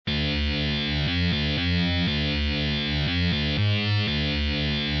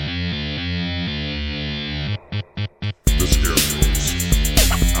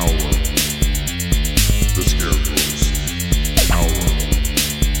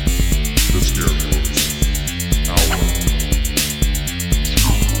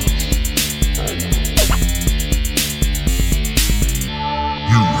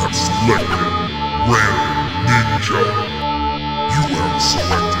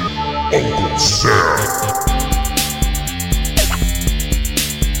Uncle Sam.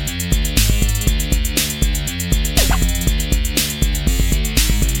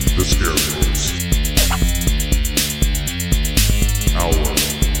 The Scarecrows. Hour.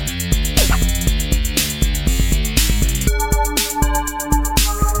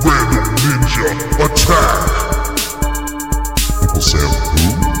 Random Ninja Attack. Uncle Sam who?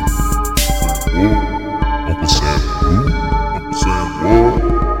 Whoa. Uncle Sam who? Uncle Sam what?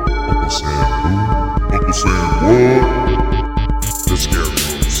 Uncle Sam who? Uncle Sam what? The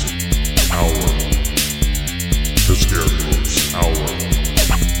Scarecrows. Hour. The Scarecrows. Hour.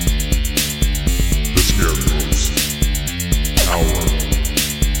 The Scarecrows. Hour.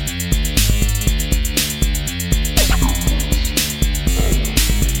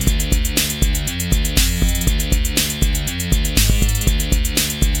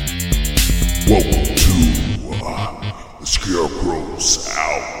 Welcome to the Scarecrow's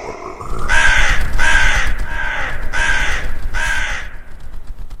Hour.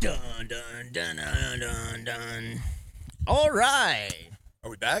 Dun dun dun dun dun dun. All right. Are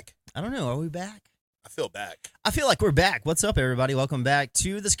we back? I don't know. Are we back? I feel back. I feel like we're back. What's up, everybody? Welcome back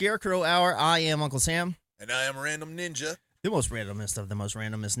to the Scarecrow Hour. I am Uncle Sam, And I am Random Ninja. the most randomest of the most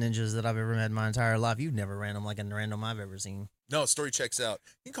randomest ninjas that I've ever met in my entire life. You've never random like a random I've ever seen. No, story checks out.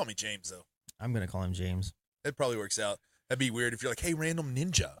 You can call me James, though. I'm gonna call him James. It probably works out. That'd be weird if you're like, hey, Random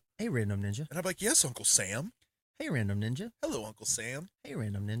Ninja. Hey, random ninja. And I'd be like, yes, Uncle Sam. Hey, random ninja. Hello, Uncle Sam. Hey,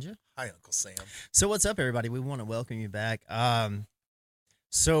 random ninja. Hi, Uncle Sam. So what's up, everybody? We want to welcome you back.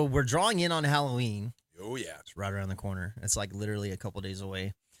 So we're drawing in on Halloween. Oh, yeah. It's right around the corner. It's like literally a couple days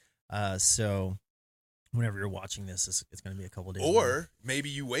away. So whenever you're watching this, it's going to be a couple days away. Or maybe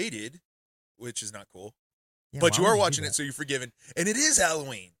you waited, which is not cool. Yeah, But you why are would do watching that? it, so you're forgiven. And it is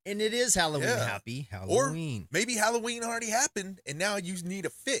Halloween. And it is Halloween. Yeah. Happy Halloween. Maybe Halloween already happened, and now you need a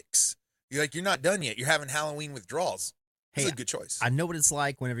fix. You're not done yet. You're having Halloween withdrawals. It's Hey, a good choice. I know what it's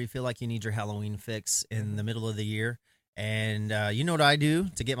like whenever you feel like you need your Halloween fix in the middle of the year. And you know what I do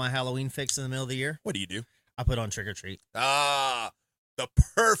to get my Halloween fix in the middle of the year? What do? I put on Trick or Treat. Ah, the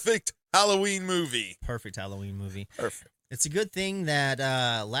perfect Halloween movie. Perfect Halloween movie. Perfect. It's a good thing that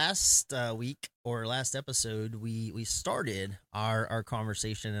last week or last episode we started our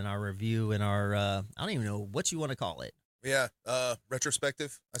conversation and our review and our I don't even know what you want to call it. Yeah,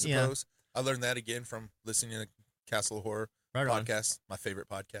 retrospective, I Yeah. suppose. I learned that again from listening to Castle of Horror Right on. podcast, my favorite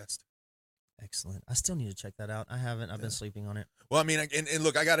podcast. Excellent. I still need to check that out. I haven't. I've been sleeping on it. Well, I mean, and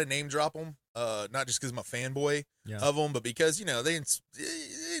look, I got to name drop them, not just because I'm a fanboy Yeah. of them, but because, they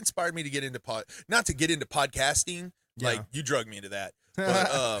inspired me to get into not to get into podcasting, like Yeah. you drugged me into that,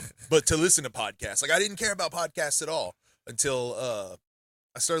 but to listen to podcasts. Like, I didn't care about podcasts at all until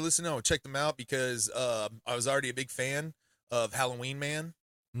I started listening to them, check them out because I was already a big fan of Halloween Man.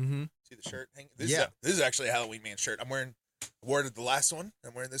 Mm-hmm. See the shirt? Yeah. This is actually a Halloween Man shirt. I wore the last one.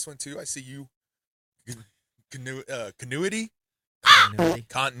 I'm wearing this one too. I see you. Continuity?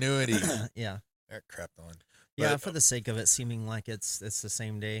 Continuity. Yeah. That crapped on. Yeah. But, For the sake of it seeming like it's the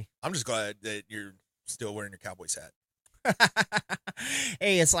same day. I'm just glad that you're still wearing your Cowboys hat.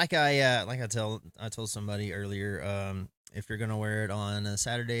 Hey, it's like I told somebody earlier. If you're gonna wear it on a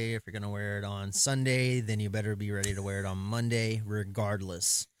Saturday, if you're gonna wear it on Sunday, then you better be ready to wear it on Monday,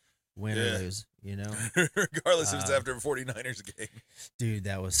 regardless, win or lose. Regardless if it's after a 49ers game. Dude,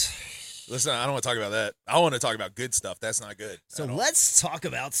 that was. Listen, I don't want to talk about that. I want to talk about good stuff. That's not good. So let's talk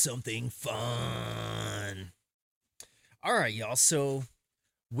about something fun. All right, y'all. So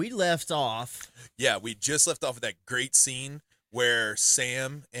we left off. Yeah, we just left off with that great scene where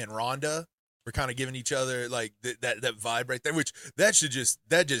Sam and Rhonda were kind of giving each other like that vibe right there, which that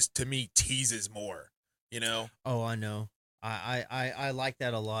just to me teases more, Oh, I know. I like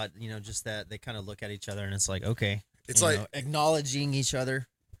that a lot. Just that they kind of look at each other and it's like, okay, It's like acknowledging each other.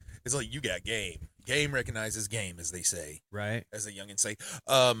 It's like you got game. Game recognizes game, as they say, Right. as the youngins say.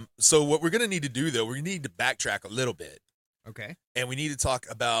 So what we're gonna need to do though, we need to backtrack a little bit, Okay. and we need to talk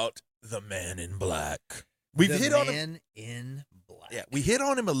about the Man in Black. We've hit on him. Man in Black. Yeah, we hit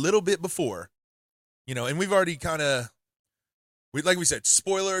on him a little bit before, and we've already kind of, like we said,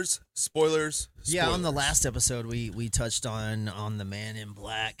 spoilers. Yeah, on the last episode, we touched on the Man in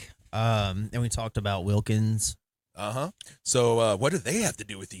Black, and we talked about Wilkins. So what do they have to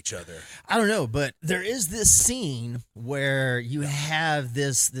do with each other? I don't know, but there is this scene where you have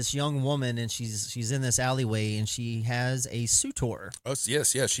this young woman, and she's in this alleyway, and she has a suitor. Oh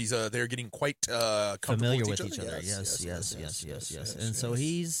yes, she's they're getting quite Familiar with each each other. Yes. And yes. so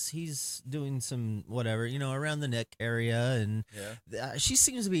he's doing some whatever, around the neck area, and she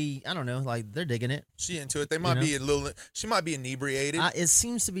seems to be, I don't know, like they're digging it. She into it. They might be a little. She might be inebriated. It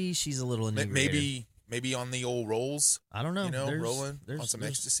seems to be she's a little inebriated. Maybe on the old rolls. I don't know. Rolling on some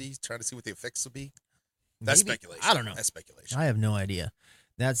ecstasy, trying to see what the effects will be. That's speculation. I don't know. That's speculation. I have no idea.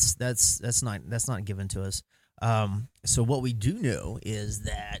 That's not given to us. So what we do know is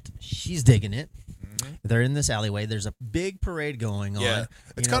that she's digging it. Mm-hmm. They're in this alleyway. There's a big parade going on. Yeah,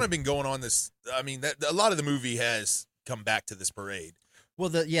 it's kind of been going on this. I mean, a lot of the movie has come back to this parade. Well,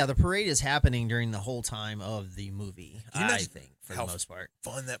 the parade is happening during the whole time of the movie. I think for the most part,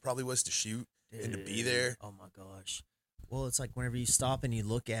 fun that probably was to shoot and to be there. Oh my gosh! Well, it's like whenever you stop and you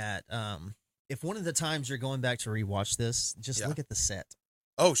look at, if one of the times you're going back to rewatch this, just look at the set.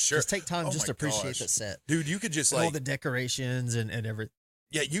 Oh sure, just take time, just appreciate the set, dude. You could just all the decorations and everything.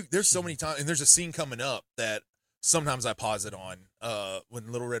 Yeah, there's so many times, and there's a scene coming up that sometimes I pause it on.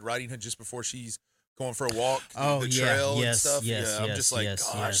 When Little Red Riding Hood, just before she's going for a walk, the trail and stuff. I'm just like,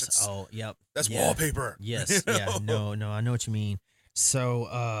 gosh, that's wallpaper. Yes, no, I know what you mean. So,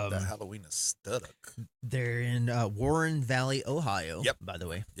 that Halloween aesthetic. They're in Warren Valley, Ohio. Yep. By the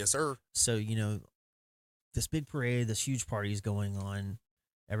way. Yes, sir. So this big parade, this huge party is going on.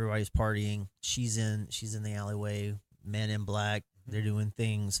 Everybody's partying. She's in the alleyway. Men in black. They're doing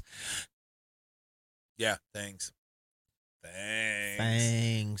things. Yeah, things.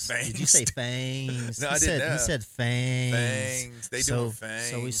 Fangs. Did you say fangs? No, I didn't. He said fangs. Fangs. They doing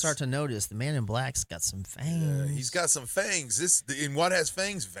fangs. So we start to notice the man in black's got some fangs. Yeah, he's got some fangs. In what has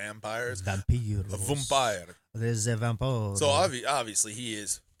fangs? Vampires. Vampiros. A vampire. There's a vampire. So obviously he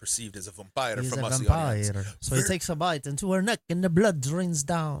is perceived as a vampire from us, the audience. So he takes a bite into her neck and the blood drains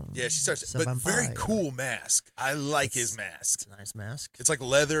down. Yeah, she starts. But very cool mask. I like his mask. It's a nice mask. It's like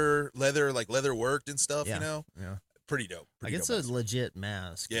leather worked and stuff. Yeah. Pretty dope. It's a legit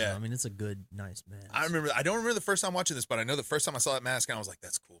mask. Yeah. I mean, it's a good, nice mask. I don't remember the first time watching this, but I know the first time I saw that mask, and I was like,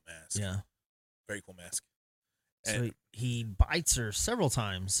 that's a cool mask. Yeah. Very cool mask. And so he bites her several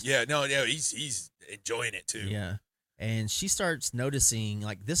times. Yeah, he's enjoying it too. Yeah. And she starts noticing,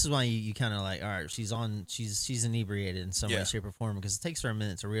 like, this is why you kind of like, all right, she's inebriated in some way, shape, or form, because it takes her a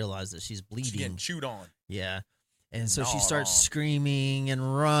minute to realize that she's bleeding. She's getting chewed on. Yeah. And so she starts screaming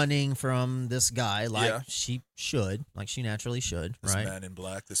and running from this guy like she should, like she naturally should, this right? This man in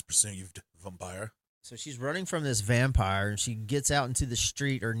black, this perceived vampire. So she's running from this vampire, and she gets out into the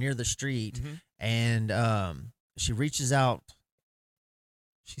street or near the street, and she reaches out.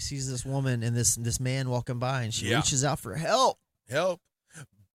 She sees this woman and this man walking by, and she reaches out for help. And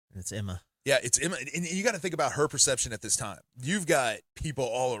it's Emma. Yeah, it's Emma, and you got to think about her perception at this time. You've got people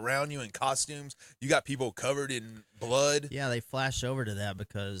all around you in costumes. You got people covered in blood. Yeah, they flash over to that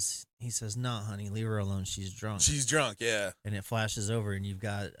because he says, "Nah, honey, leave her alone. She's drunk." She's drunk, yeah. And it flashes over, and you've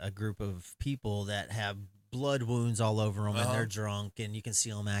got a group of people that have blood wounds all over them, and they're drunk, and you can see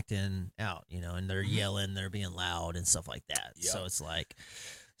them acting out, and they're yelling, they're being loud and stuff like that. Yep. So it's like,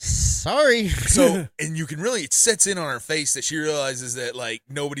 sorry. So, and you can really, it sets in on her face that she realizes that, like,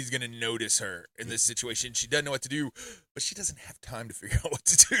 nobody's going to notice her in this situation. She doesn't know what to do, but she doesn't have time to figure out what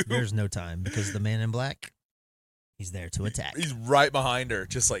to do. There's no time because the man in black, he's there to attack. He's right behind her,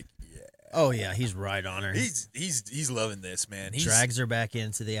 just like, oh, yeah, he's right on her. He's loving this, man. He drags her back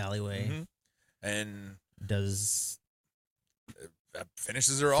into the alleyway. And does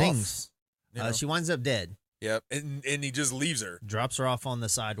finishes her things. Off. She winds up dead. Yep, and he just leaves her. Drops her off on the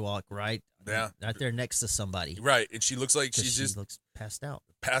sidewalk, right? Yeah. Right there next to somebody. Right, and she looks like she looks passed out.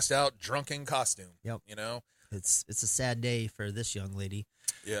 Passed out, drunk in costume. Yep. It's a sad day for this young lady.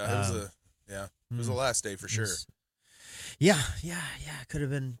 Yeah, it was a last day for sure. Yeah. Could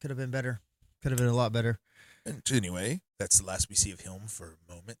have been better. Could have been a lot better. And anyway, that's the last we see of him for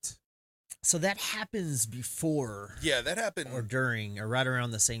a moment. So that happens before. Yeah, that happened. Or during, or right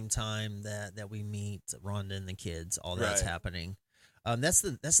around the same time that we meet Rhonda and the kids. All that's happening. That's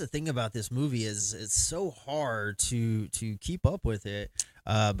the thing about this movie is it's so hard to keep up with it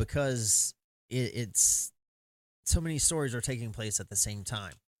because it's so many stories are taking place at the same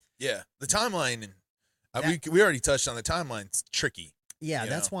time. Yeah, the timeline. We already touched on the timeline. It's tricky. Yeah,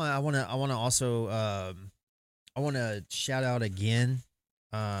 that's why I want to also I want to shout out again.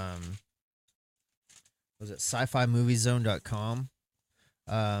 Was it sci-fi moviezone.com?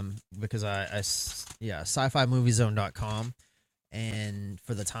 Because sci-fi moviezone.com. and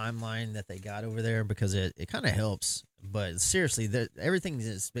for the timeline that they got over there, because it kind of helps. But seriously, everything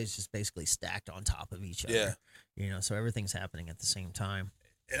is just basically stacked on top of each other. Yeah. So everything's happening at the same time.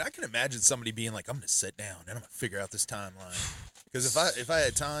 And I can imagine somebody being like, I'm going to sit down and I'm going to figure out this timeline. Because if I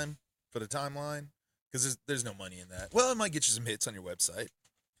had time for the timeline, because there's no money in that. Well, it might get you some hits on your website.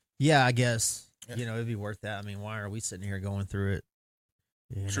 Yeah, I guess. Yeah. It'd be worth that. I mean, why are we sitting here going through it?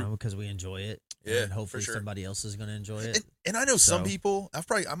 True. Because we enjoy it. Yeah, And hopefully for sure. somebody else is going to enjoy it. And I know some people,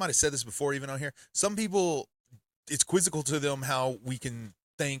 I might have said this before even on here, some people, it's quizzical to them how we can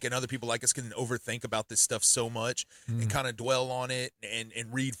think, and other people like us can overthink about this stuff so much and kind of dwell on it and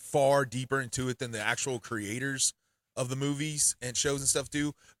read far deeper into it than the actual creators of the movies and shows and stuff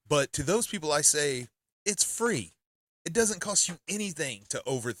do. But to those people, I say, it's free. It doesn't cost you anything to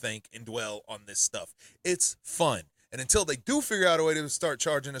overthink and dwell on this stuff. It's fun. And until they do figure out a way to start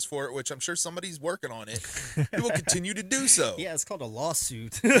charging us for it, which I'm sure somebody's working on it, we will continue to do so. Yeah, it's called a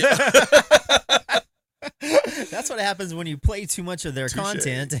lawsuit. That's what happens when you play too much of their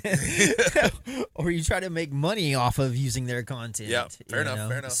content or you try to make money off of using their content. Yeah, fair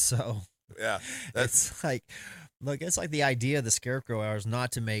enough. So, yeah, it's like, look, it's like the idea of the Scarecrow Hour is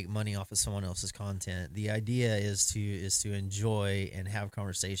not to make money off of someone else's content. The idea is to enjoy and have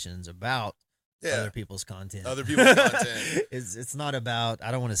conversations about other people's content. It's not about,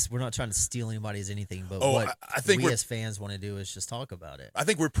 we're not trying to steal anybody's anything, but I think we as fans want to do is just talk about it. I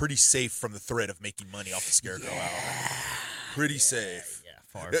think we're pretty safe from the threat of making money off the Scarecrow Hour. Pretty safe. Yeah,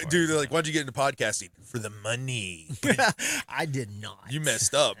 far. Dude, they're like, why'd you get into podcasting? For the money. I did not. You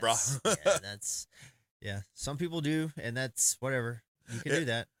messed up, bro. Some people do, and that's whatever. You can do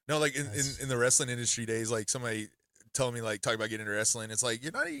that. No, like in the wrestling industry days, like somebody telling me, like, talking about getting into wrestling, it's like, you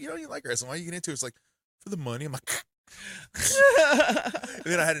don't even like wrestling. Why are you getting into it? It's like, for the money. I'm like, and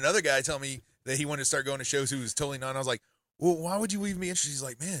then I had another guy tell me that he wanted to start going to shows who was totally not. And I was like, well, why would you even be interested? He's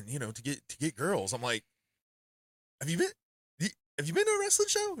like, man, to get girls. I'm like, have you been to a wrestling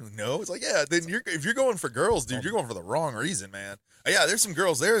show? No. It's like, yeah, then if you're going for girls, dude, you're going for the wrong reason, man. Yeah, there's some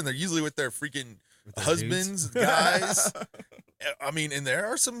girls there, and they're usually with their freaking husbands, guys. I mean, and there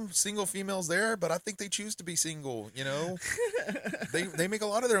are some single females there, but I think they choose to be single, They make a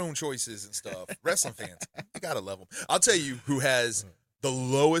lot of their own choices and stuff. Wrestling fans, you gotta love them. I'll tell you who has the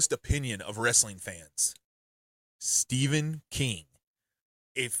lowest opinion of wrestling fans. Stephen King.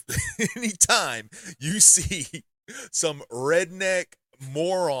 If anytime you see some redneck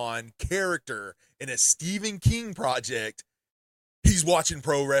moron character in a Stephen King project, he's watching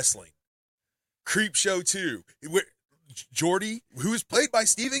pro wrestling. Creep Show 2. Jordy, who is played by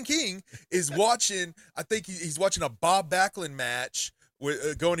Stephen King, is watching, I think he's watching a Bob Backlund match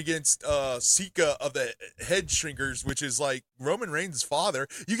with, going against Sika of the Head Shrinkers, which is like Roman Reigns' father.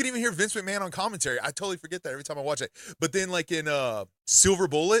 You can even hear Vince McMahon on commentary. I totally forget that every time I watch it. But then like in Silver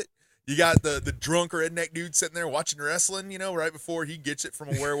Bullet, you got the drunk redneck dude sitting there watching wrestling, right before he gets it from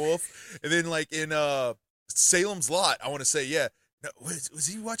a werewolf. And then like in Salem's Lot, I want to say, yeah. No, was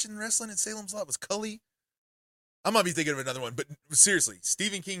he watching wrestling in Salem's Lot? Was Cully? I might be thinking of another one, but seriously,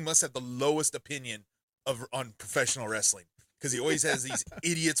 Stephen King must have the lowest opinion on professional wrestling because he always has these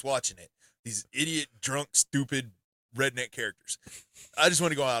idiots watching it. These idiot, drunk, stupid, redneck characters. I just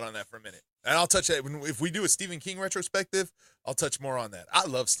want to go out on that for a minute. And I'll touch that. If we do a Stephen King retrospective, I'll touch more on that. I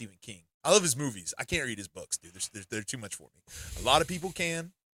love Stephen King. I love his movies. I can't read his books, dude. They're too much for me. A lot of people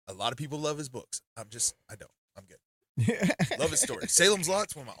can. A lot of people love his books. I don't. I'm good. Love his story. Salem's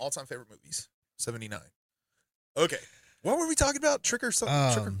Lot's one of my all-time favorite movies. 79. Okay. What were we talking about? Trick or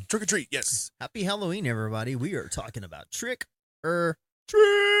something? Trick or treat. Yes. Happy Halloween, everybody. We are talking about trick or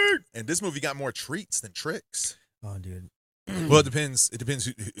treat. And this movie got more treats than tricks. Oh, dude. Well, it depends. It depends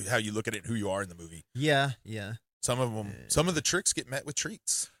how you look at it and who you are in the movie. Yeah. Some of the tricks get met with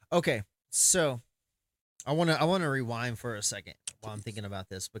treats. Okay. So I want to rewind for a second while I'm thinking about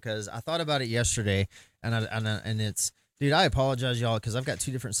this because I thought about it yesterday and it's, dude, I apologize, y'all, because I've got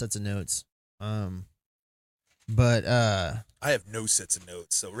two different sets of notes. But I have no sets of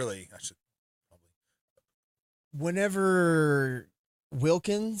notes, so really I should probably. Whenever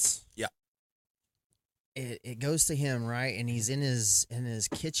Wilkins, yeah, it goes to him, right, and he's in his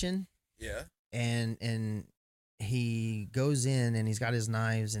kitchen, yeah, and he goes in and he's got his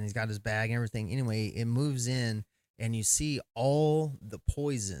knives and he's got his bag and everything. Anyway, it moves in and you see all the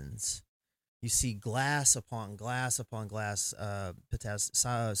poisons. You see glass upon glass upon glass,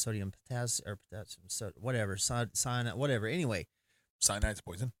 sodium potassium, whatever, cyanide, whatever. Anyway, cyanide's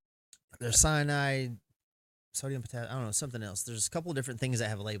poison. There's cyanide, sodium potassium. I don't know, something else. There's a couple of different things that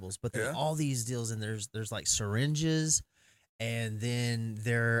have labels, but there's all these deals, and there's like syringes, and then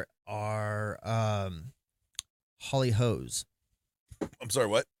there are holly hose. I'm sorry,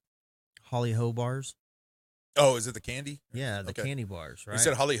 what? Holly Ho bars. Oh, is it the candy? Yeah, the Okay. candy bars, right? You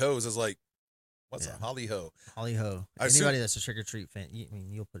said Holly Ho's. I was like, what's Yeah. a Holly Ho? Holly Ho. I assume- Anybody that's a trick or treat fan,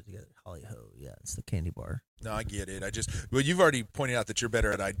 you'll put it together. Holly Ho. Yeah, it's the candy bar. No, I get it. Well, you've already pointed out that you're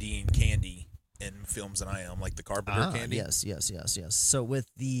better at IDing candy in films than I am, like the Carpenter candy. Yes. So with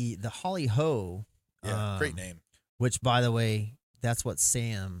the Holly Ho, Yeah, great name. which by the way, that's what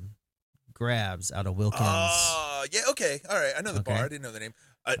Sam grabs out of Wilkins. Yeah, okay. All right. I know the Okay. bar. I didn't know the name.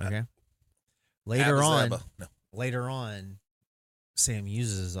 Okay. Abba no. Later on, Sam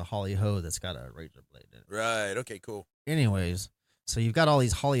uses a Holly Ho that's got a razor blade in it. Right. Okay, cool. Anyways, so you've got all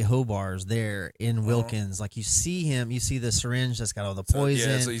these Holly Ho bars there in Wilkins. Like you see him, you see the syringe that's got all the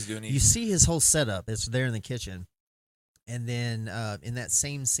poison. Yeah, so he's doing You see his whole setup. It's there in the kitchen. And then in that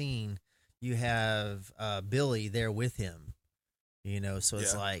same scene, you have Billy there with him. So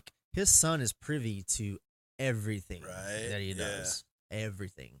it's like his son is privy to everything that he does.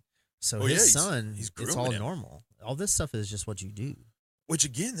 Everything. So his son, he's it's all grooming him. normal. All this stuff is just what you do. Which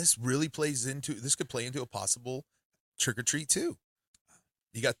again, this could play into a possible trick or treat too.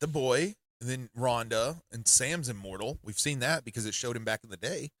 You got the boy, and then Rhonda, and Sam's immortal. We've seen that because it showed him back in the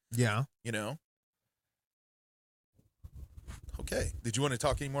day. Yeah. Okay. Did you want to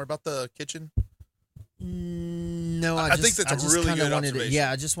talk any more about the kitchen? No, I think that's a really good observation.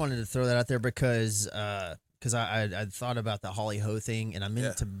 I just wanted to throw that out there because I thought about the Holly Ho thing and I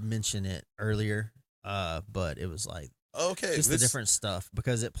meant to mention it earlier, but it was like just the different stuff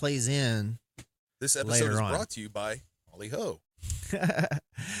because it plays in. This episode is brought to you by Holly Ho.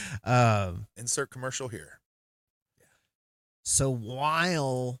 Insert commercial here. So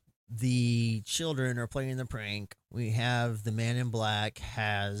while the children are playing the prank, we have the man in black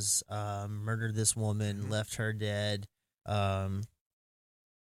has murdered this woman, left her dead. Now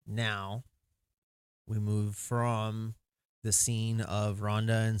we move from the scene of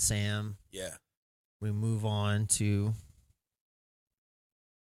Rhonda and Sam. Yeah. We move on to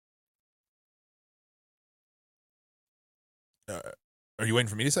are you waiting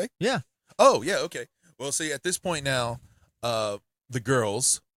for me to say? Yeah. Oh, yeah, okay. Well, see, at this point now, the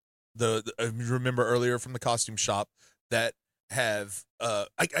girls, remember earlier from the costume shop that have, I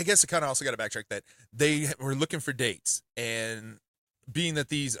guess I kind of also got to backtrack that they were looking for dates, and being that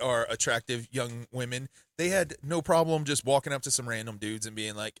these are attractive young women, they had no problem just walking up to some random dudes and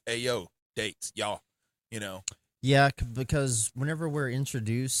being like, "Hey, yo, dates, y'all," Yeah, because whenever we're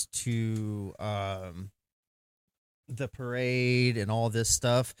introduced to the parade and all this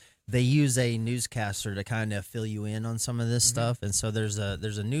stuff, they use a newscaster to kind of fill you in on some of this stuff, and so there's a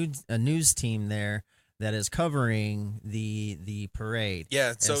news team there that is covering the parade.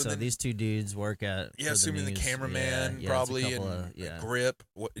 Yeah, so then, these two dudes work at assuming the cameraman probably and grip.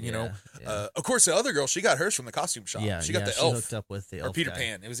 Yeah. Of course, the other girl, she got hers from the costume shop. Yeah, she got the elf hooked up with the elf or Peter guy.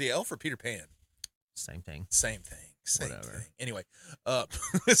 Pan. It was the elf or Peter Pan. Same thing. Same thing. Whatever. Thing. Anyway,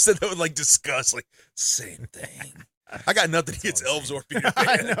 so that would like discuss like same thing. I got nothing against elves or Peter Pan.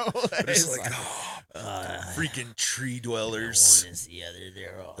 I know. It's like, freaking tree dwellers. One is the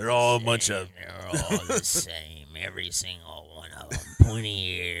other. They're all a bunch of. They're all the same. Every single one of them.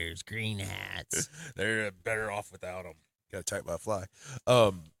 Pointy ears, green hats. They're better off without them. Got attacked by a fly.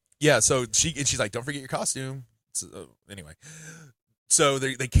 Yeah. So she's like, don't forget your costume. So, anyway, so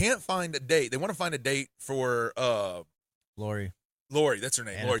they can't find a date. They want to find a date for Lori, that's her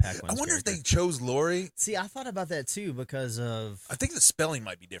name. Anna Lori. Paquin's I wonder if character. they chose Lori. See, I thought about that too because of. I think the spelling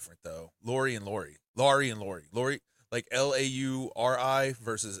might be different though. Lori and Lori. Lori, like Lauri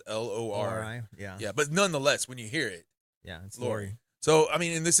versus LOR. Yeah. Yeah, but nonetheless, when you hear it, Yeah, it's Lori. Lori. So I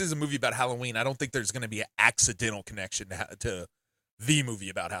mean, and this is a movie about Halloween. I don't think there's going to be an accidental connection to the movie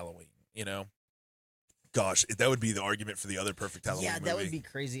about Halloween. Gosh, that would be the argument for the other perfect Halloween movie. Yeah, that would be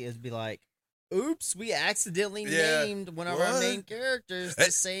crazy. It'd be like, oops, we accidentally Yeah. named one of our main characters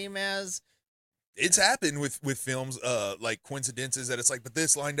the same as. It's happened with films, like coincidences that it's like, but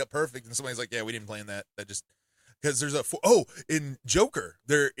this lined up perfect, and somebody's like, yeah, we didn't plan that. That just because there's in Joker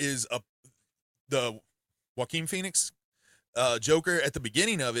there is the Joaquin Phoenix Joker at the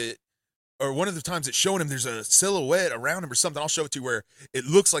beginning of it, or one of the times it's showing him. There's a silhouette around him or something. I'll show it to you where it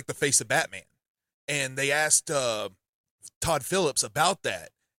looks like the face of Batman, and they asked Todd Phillips about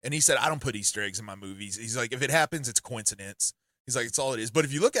that, and he said, I don't put Easter eggs in my movies. He's like, if it happens, it's coincidence. He's like, it's all it is. But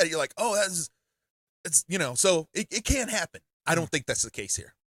if you look at it, you're like, oh, it's so it can happen. I don't think that's the case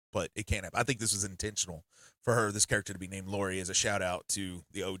here, but it can happen. I think this was intentional for this character to be named Lori as a shout out to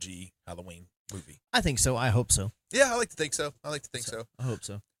the OG Halloween movie. I think so. I hope so. Yeah, I like to think so. I hope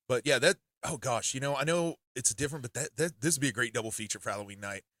so. But yeah, oh gosh, I know it's different, but that this would be a great double feature for Halloween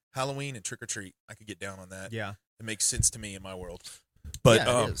night. Halloween and Trick or Treat. I could get down on that. Yeah. It makes sense to me in my world. But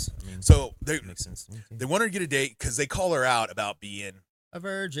yeah, it is. I mean, so they it makes sense to me too. they want her to get a date because they call her out about being A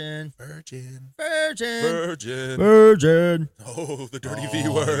virgin. virgin. Oh, the dirty V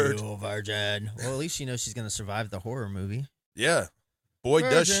word. You virgin. Well, at least she knows she's gonna survive the horror movie. Yeah. Boy,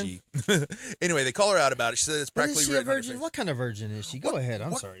 does Virgin. she. Anyway, they call her out about it. She said it's But practically is she a written on her virgin? face. What kind of virgin is she? Go ahead. I'm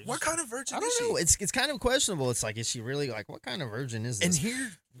What- sorry. What kind of virgin I is don't know. she? It's kind of questionable. It's like, is she really like what kind of virgin is And this?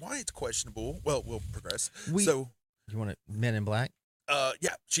 here, why it's questionable. Well, we'll progress. We- So, You want it Men in Black?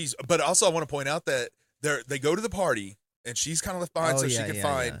 yeah, she's. But also, I want to point out that they go to the party, and she's kind of left behind so she can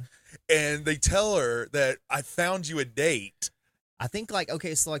find. And they tell her that I found you a date. I think like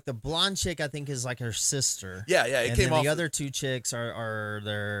okay, so like the blonde chick I think is like her sister. Yeah, it and came then off. the other two chicks are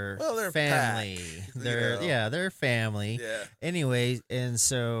their They're family. pack, They're family. Yeah. Anyway, and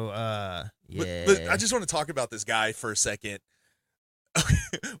so yeah. But I just want to talk about this guy for a second.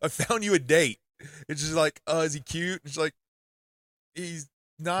 I found you a date. It's just like, is he cute? It's like, he's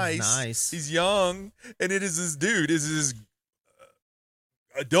nice. He's young, and it is this dude. Is this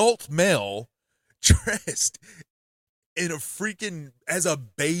adult male dressed in a freaking as a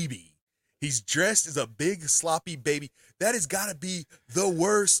baby. He's dressed as a big sloppy baby. That has got to be the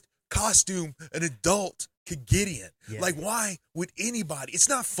worst costume an adult could get in. Yeah. Like, why would anybody? It's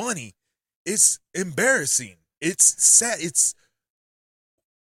not funny. It's embarrassing. It's sad. It's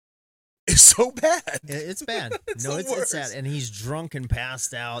so bad. It's bad. It's No, the it's sad. worst. And he's drunk and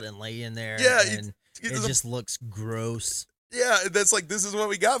passed out and laying there. Yeah, and it's it just looks gross. Yeah, that's like, this is what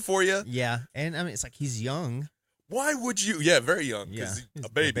we got for you. Yeah, and I mean it's like he's young. Why would you? Yeah, very young. Yeah, He's he's a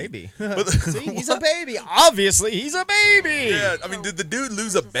baby. But But- see, he's a baby. Obviously, he's a baby. Yeah, I mean, did the dude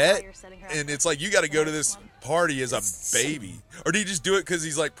lose a bet? And it's like, you got to go to this party as a baby. Or do you just do it because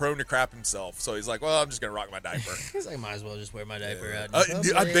he's like prone to crap himself? So he's like, well, I'm just going to rock my diaper. He's like, might as well just wear my diaper out.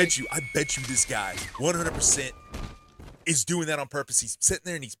 Dude, I bet you this guy 100% is doing that on purpose. He's sitting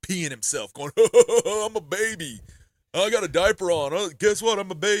there and he's peeing himself, going, I'm a baby. I got a diaper on. Guess what?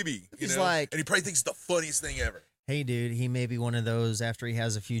 I'm a baby. He's like- and he probably thinks it's the funniest thing ever. Hey, dude, he may be one of those after he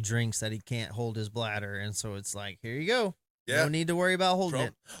has a few drinks that he can't hold his bladder, and so it's like, here you go. Yeah. No need to worry about holding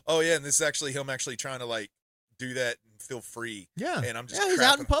it. Oh, yeah, and this is actually him actually trying to like do that and feel free. Yeah. And I'm just he's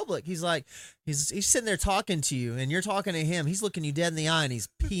out in crapping- public. He's like, he's sitting there talking to you, and you're talking to him. He's looking you dead in the eye, and he's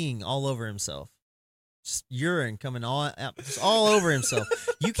peeing all over himself. Just urine coming all out, just all over himself.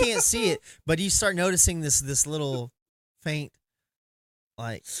 You can't see it, but you start noticing this little faint,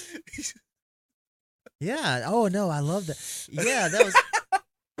 like, yeah. Oh no, I love that. Yeah, that was.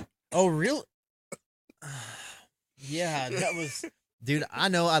 Oh, real. Yeah, that was. Dude, I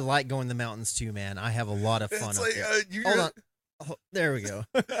know I like going to the mountains too, man. I have a lot of fun It's up like, there. Hold on. Oh, there we go.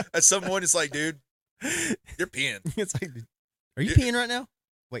 At some point, it's like, dude, you're peeing. It's like, are you peeing right now?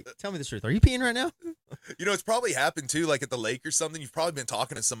 Wait, tell me the truth. Are you peeing right now? You know, it's probably happened too, like at the lake or something. You've probably been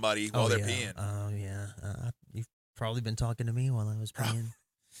talking to somebody while they're yeah. peeing. Oh yeah. You've probably been talking to me while I was peeing.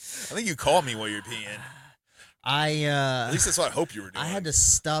 I think you called me while you're peeing. At least that's what I hope you were doing. I had to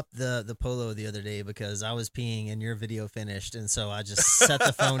stop the polo the other day because I was peeing and your video finished, and so I just set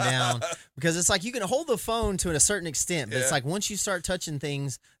the phone down because it's like you can hold the phone to a certain extent, but it's Yeah. like once you start touching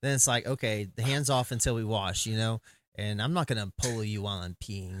things, then it's like okay, the hands off until we wash, you know. And I'm not gonna polo you while I'm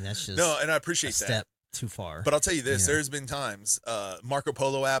peeing. That's just No, and I a appreciate that. step too far. But I'll tell you this: Yeah. there's been times Marco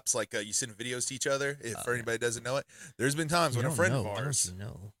Polo apps, like you send videos to each other. For anybody that doesn't know it, there's been times when a friend of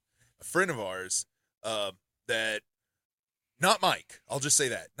ours, that not Mike. I'll just say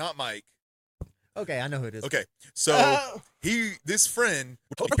that, not Mike. Okay, I know who it is. Okay, so this friend.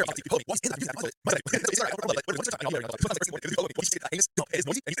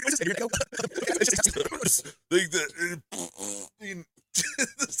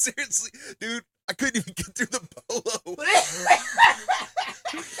 Seriously, dude, I couldn't even get through the polo.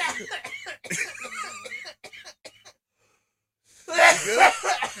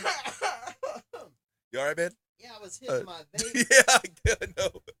 You all right, man? Yeah, I was hitting my vape. Yeah, I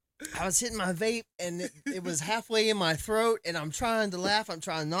know. I was hitting my vape, and it was halfway in my throat, and I'm trying to laugh. I'm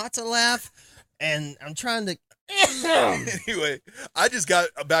trying not to laugh, and I'm trying to. Anyway, I just got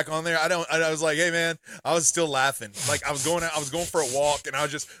back on there. I was like, hey man, I was still laughing. Like I was going for a walk, and I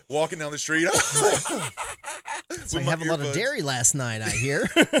was just walking down the street. So I have a lot of dairy last night, I hear.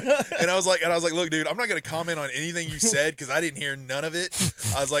 And I was like, look, dude, I'm not gonna comment on anything you said because I didn't hear none of it.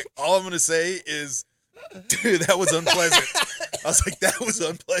 I was like, all I'm gonna say is, dude, that was unpleasant. I was like, that was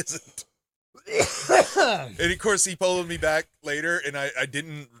unpleasant. And of course, he followed me back later, and I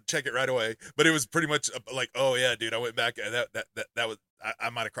didn't check it right away. But it was pretty much like, oh yeah, dude, I went back. That was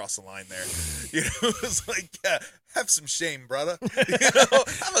I might have crossed the line there. You know, it was like, yeah, have some shame, brother. You know,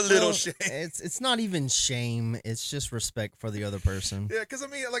 have a little shame. It's not even shame. It's just respect for the other person. Yeah, because I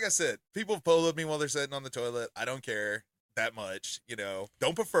mean, like I said, people followed me while they're sitting on the toilet. I don't care that much. You know,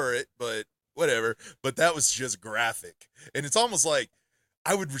 don't prefer it, but whatever. But that was just graphic, and it's almost like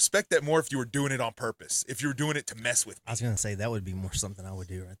I would respect that more if you were doing it on purpose. If you were doing it to mess with me. I was gonna say that would be more something I would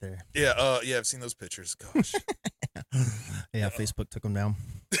do right there. Yeah, yeah, I've seen those pictures. Gosh. Yeah, Facebook took them down.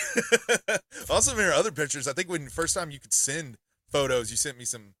 Also, there are other pictures. I think when first time you could send photos, you sent me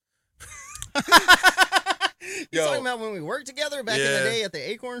some. You talking about when we worked together back in the day at the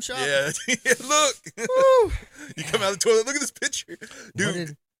Acorn shop? Yeah, look. You come out of the toilet. Look at this picture,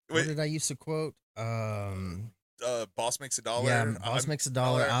 dude. What did I used to quote? Boss makes a dollar. Yeah, boss makes a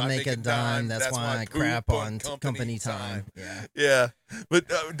dollar. I make a dime. That's why I crap on company time. Yeah. Yeah. But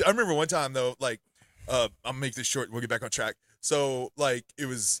I remember one time though, like, I'll make this short. We'll get back on track. So like, it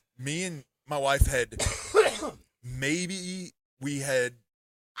was me and my wife had maybe we had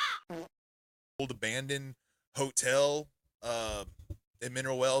old abandoned hotel in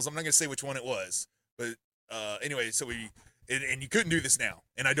Mineral Wells. I'm not gonna say which one it was, but anyway, so we. And you couldn't do this now,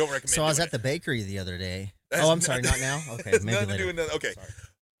 and I don't recommend. So I was at the bakery the other day. Oh, I'm sorry, not now. Okay, maybe later. Okay.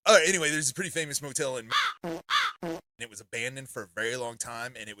 All right. Anyway, there's a pretty famous motel in, and it was abandoned for a very long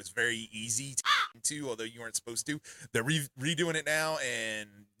time, and it was very easy to, although you weren't supposed to. They're redoing it now, and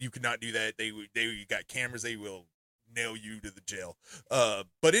you could not do that. They got cameras. They will nail you to the jail.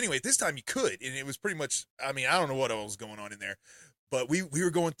 But anyway, this time you could, and it was pretty much. I mean, I don't know what else was going on in there. But we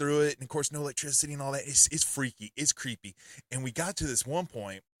were going through it, and of course, no electricity and all that. It's freaky. It's creepy. And we got to this one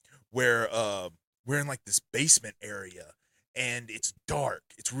point where we're in like this basement area, and it's dark.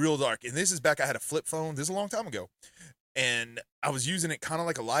 It's real dark. And this is back. I had a flip phone. This is a long time ago, and I was using it kind of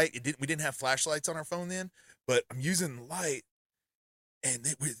like a light. We didn't have flashlights on our phone then, but I'm using the light, and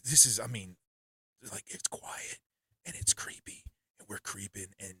this is. I mean, like it's quiet and it's creepy, and we're creeping,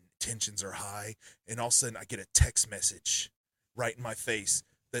 and tensions are high, and all of a sudden I get a text message right in my face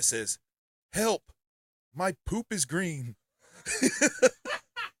that says, "Help, my poop is green."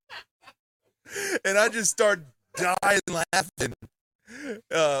 And I just start dying laughing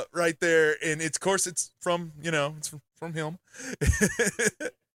right there. And it's, of course, it's from, it's from him.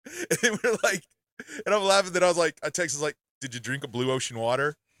 And we're like, and I'm laughing that I texted like, "Did you drink a blue ocean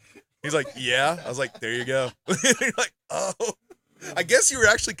water?" He's like, "Yeah." I was like, "There you go." You're like, oh. I guess you were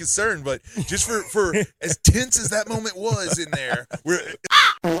actually concerned, but just for as tense as that moment was in there,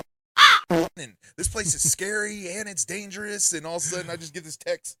 and this place is scary and it's dangerous, and all of a sudden I just get this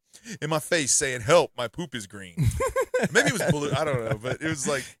text in my face saying, "Help, my poop is green." Maybe it was blue, I don't know, but it was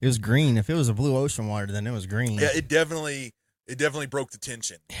like it was green. If it was a blue ocean water, then it was green. Yeah, it definitely broke the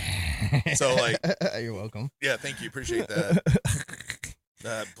tension. So like, you're welcome. Yeah, thank you, appreciate that.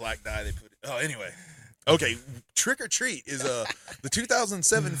 Black dye they put. Oh, anyway. Okay, Trick or Treat is the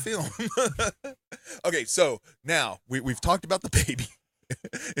 2007 film. Okay, so now we've talked about the baby.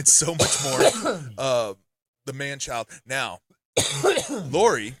 It's so much more. The man-child. Now,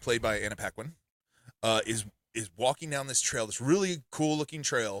 Lori, played by Anna Paquin, is walking down this trail, this really cool-looking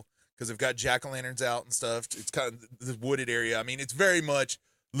trail, because they've got jack-o'-lanterns out and stuff. It's kind of the wooded area. I mean, it's very much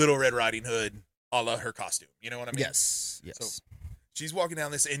Little Red Riding Hood, a la her costume. You know what I mean? Yes. So she's walking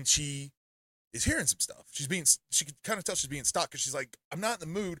down this, and she is hearing some stuff. She can kind of tell she's being stalked because she's like, "I'm not in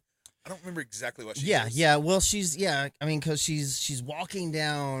the mood." I don't remember exactly what she says. Yeah. Well, I mean, because she's walking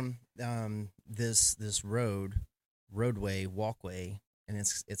down this walkway, and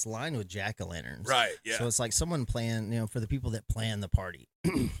it's lined with jack-o'-lanterns. Right. Yeah. So it's like someone playing, for the people that plan the party.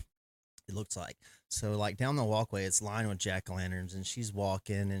 It looks like. So like down the walkway, it's lined with jack-o'-lanterns, and she's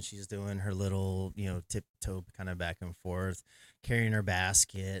walking and she's doing her little, tiptoe kind of back and forth, carrying her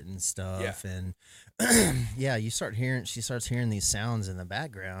basket and stuff. Yeah. And she starts hearing these sounds in the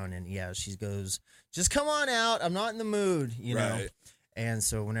background, and she goes, "Just come on out. I'm not in the mood," know. And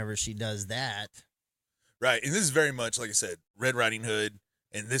so whenever she does that. Right. And this is very much, like I said, Red Riding Hood,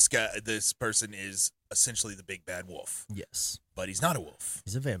 and this person is essentially the big bad wolf. Yes. But he's not a wolf.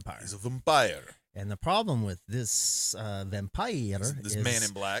 He's a vampire. He's a vampire. And the problem with this vampire this is man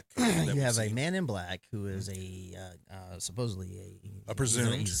in black. You have a man in black who is supposedly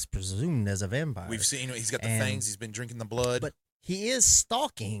presumed. He's presumed as a vampire. We've seen he's got the fangs. He's been drinking the blood. But he is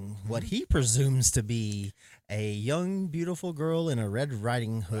stalking what he presumes to be a young, beautiful girl in a Red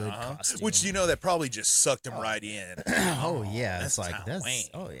Riding Hood costume. Which that probably just sucked him right in. Oh yeah, it's like Wayne.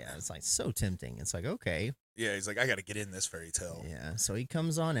 it's like so tempting. It's like, okay. Yeah, he's like, I got to get in this fairy tale. Yeah, so he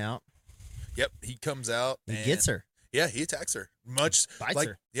comes on out. Yep, he comes out. He and, gets her. Yeah, he attacks her. Much Bites like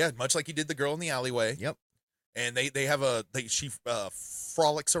her. Yeah, much like he did the girl in the alleyway. Yep. And they have she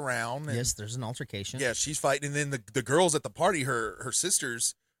frolics around. And, Yes, there's an altercation. Yeah, she's fighting, and then the girls at the party, her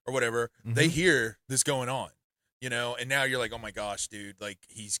sisters or whatever, they hear this going on. And now you're like, oh my gosh, dude, like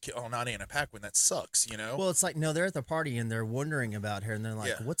not Anna Paquin, that sucks, Well, it's like, no, they're at the party and they're wondering about her and they're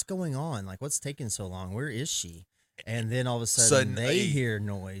like, what's going on? Like, what's taking so long? Where is she? And then all of a sudden they hear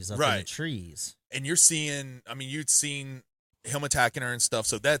noise up in the trees. And you'd seen him attacking her and stuff,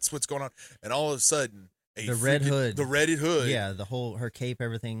 so that's what's going on. And all of a sudden, the redded hood. Yeah, her cape,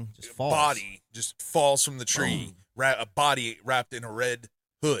 everything just falls. Body just falls from the tree. A body wrapped in a red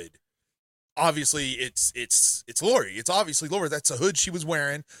hood. Obviously, it's Lori. It's obviously Lori. That's a hood she was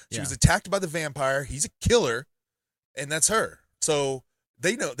wearing. She was attacked by the vampire. He's a killer, and that's her. So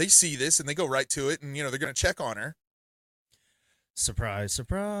they see this, and they go right to it, and they're going to check on her. Surprise,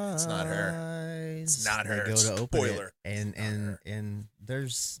 surprise. It's not her. It's not her. They go to open Spoiler. it, and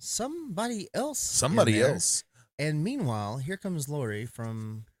there's somebody else. Somebody else. And meanwhile, here comes Lori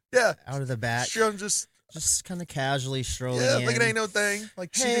from out of the back. Sure, I'm just kind of casually strolling in. Yeah, like it ain't no thing.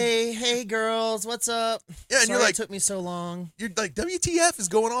 Like, hey, girls, what's up? Yeah, and Sorry you're like, it took me so long. You're like, WTF is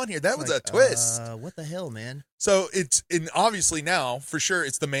going on here? That was a twist. What the hell, man? So obviously now, for sure,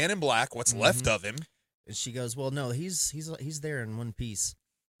 it's the man in black, what's left of him. And she goes, well, no, he's there in one piece.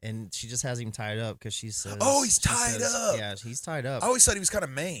 And she just has him tied up because she says, oh, he's tied up. Yeah, he's tied up. I always thought he was kind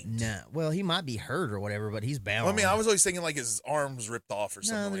of maimed. Nah, well, he might be hurt or whatever, but he's bound. Well, I mean, I was always thinking like his arms ripped off or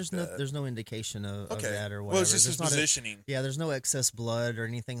something. No, there's no indication of that or whatever. Well, it's just his positioning. There's no excess blood or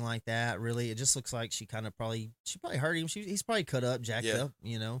anything like that. Really, it just looks like she probably hurt him. He's probably cut up, jacked up,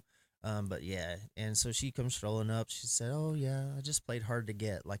 But yeah, and so she comes strolling up. She said, "Oh yeah, I just played hard to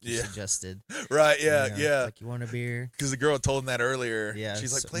get, like you suggested." Right? Yeah. Like, you want a beer? Because the girl told him that earlier. Yeah,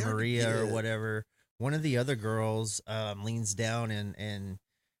 she's like, "Play Maria or whatever." One of the other girls leans down and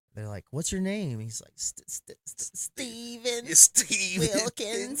they're like, "What's your name?" He's like, "Steven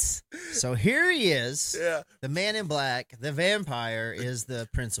Wilkins." So here he is. Yeah, the man in black, the vampire, is the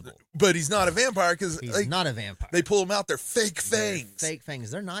principal. But he's not a vampire because he's not a vampire. They pull him out. They're fake fangs. Fake fangs.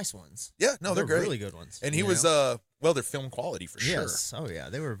 They're nice ones. Yeah, no, they're great. Really good ones. And he was they're film quality for sure. Yes. Oh yeah,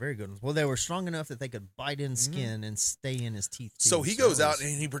 they were very good ones. Well, they were strong enough that they could bite in skin and stay in his teeth too. So he goes out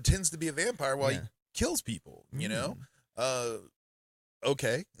and he pretends to be a vampire while he kills people.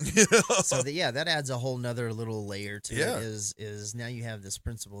 Okay. So that adds a whole nother little layer to it. Is now you have this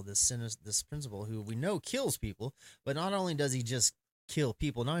principal, this principal who we know kills people, but not only does he just kill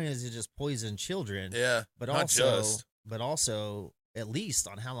people, not only does he just poison children, but also at least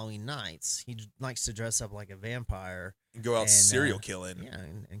on Halloween nights he likes to dress up like a vampire and go out serial killing. Yeah,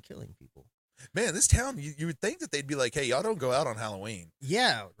 and killing people. Man, this town, you would think that they'd be like, hey, y'all don't go out on Halloween.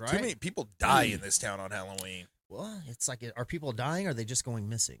 Yeah, right. Too many people die in this town on Halloween. Well, it's like, are people dying or are they just going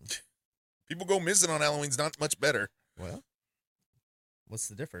missing? People go missing on Halloween's not much better. Well, what's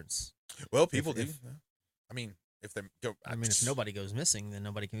the difference? Well, people do. I mean, if nobody goes missing, then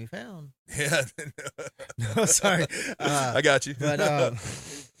nobody can be found. Yeah. No, sorry. I got you. But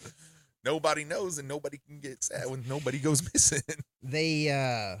nobody knows and nobody can get sad when nobody goes missing.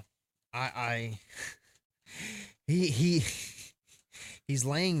 He's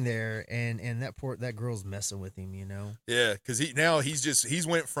laying there and that girl's messing with him, Yeah, because he's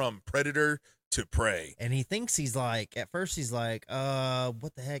went from predator to prey. And he thinks he's like, at first he's like,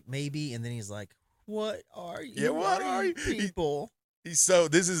 what the heck, maybe, and then he's like, what are you? Yeah, what are you people?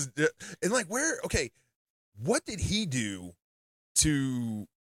 What did he do to,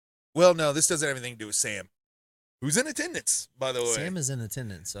 well, no, this doesn't have anything to do with Sam, who's in attendance, by the way. Sam is in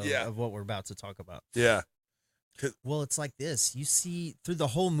attendance of what we're about to talk about. Yeah. Well, it's like this. You see, through the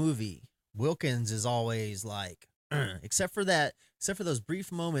whole movie, Wilkins is always like, except for those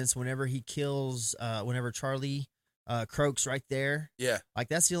brief moments whenever he kills, whenever Charlie croaks right there. Yeah. Like,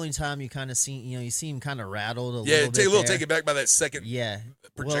 that's the only time you kind of see, you see him kind of rattled a little bit. Yeah, take it back by that second. Yeah.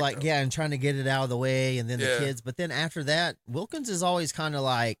 Projectile. Well, and trying to get it out of the way, and then the kids. But then after that, Wilkins is always kind of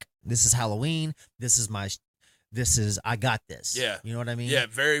like, this is Halloween. I got this. Yeah. You know what I mean? Yeah,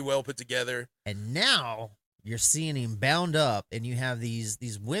 very well put together. And now you're seeing him bound up, and you have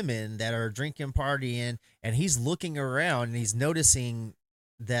these women that are drinking, partying, and he's looking around and he's noticing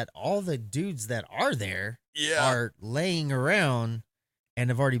that all the dudes that are there are laying around and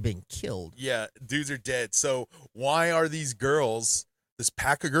have already been killed. Yeah, dudes are dead. So why are these girls, this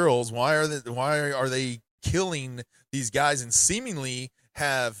pack of girls, why are they killing these guys and seemingly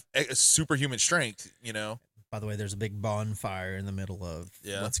have a superhuman strength, By the way, there's a big bonfire in the middle of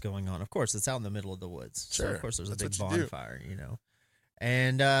what's going on. Of course, it's out in the middle of the woods. Sure. So, of course, there's That's a big what you do. bonfire,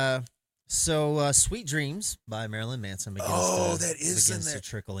 And So, "Sweet Dreams" by Marilyn Manson That is in begins there. to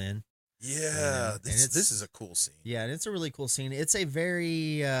trickle in. Yeah, And this is a cool scene. Yeah, and it's a really cool scene. It's a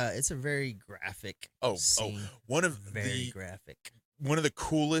very graphic scene. One of Very graphic. one of the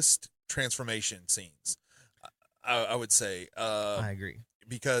coolest transformation scenes, I would say. I agree.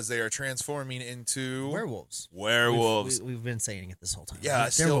 Because they are transforming into Werewolves. Werewolves. We've been saying it this whole time. Yeah,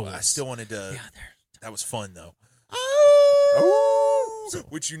 They're I werewolves. still wanted to. Yeah, That was fun though. So-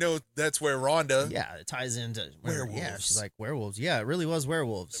 Which that's where Rhonda yeah, it ties into Werewolves. Yeah, she's like werewolves. Yeah, it really was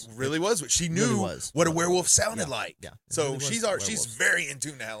werewolves. really was. She really knew was what a what werewolf werewolves. sounded Yeah, like. yeah, it So really was she's werewolves. very in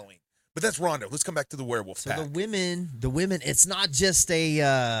tune to Halloween. But that's Rhonda. Let's come back to the werewolf So pack. the women, it's not just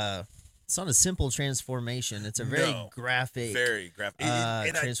it's not a simple transformation. It's a very graphic, Very graphic.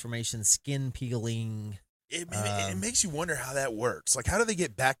 transformation, skin peeling. It makes you wonder how that works. Like, how do they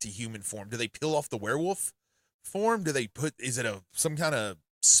get back to human form? Do they peel off the werewolf form? Do they is it some kind of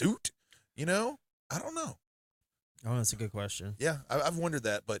suit? I don't know. Oh, that's a good question. Yeah, I've wondered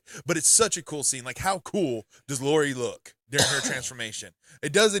that, but it's such a cool scene. Like, how cool does Lori look during her transformation?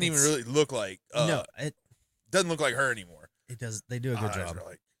 It doesn't even really look like no, it doesn't look like her anymore. it does. They do a good job.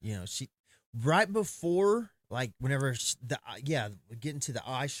 Like, She right before, like, whenever getting to the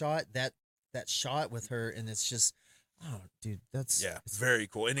eye shot, that shot with her, and it's just, oh, dude, it's very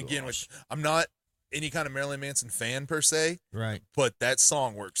cool. And again, gosh. I'm not any kind of Marilyn Manson fan per se, right. but that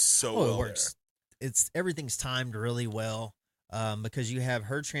song works so well. It works. Everything's timed really well, because you have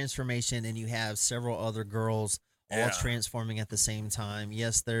her transformation and you have several other girls all transforming at the same time.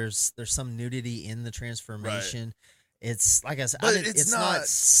 Yes, there's some nudity in the transformation. Right. It's like I said, it's not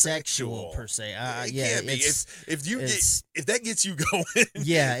sexual per se. It can't be. If that gets you going,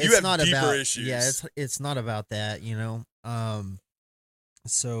 yeah, you it's have not deeper about issues. Yeah, it's not about that,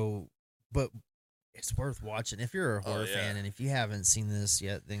 So, but it's worth watching if you're a horror fan, and if you haven't seen this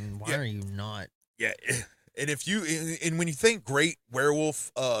yet, then why are you not? Yeah, and when you think great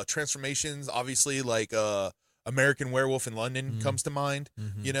werewolf transformations, obviously like American Werewolf in London comes to mind.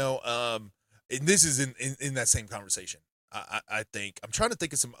 Mm-hmm. And this is in that same conversation. I think I'm trying to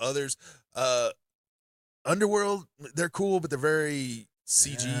think of some others. Underworld, they're cool, but they're very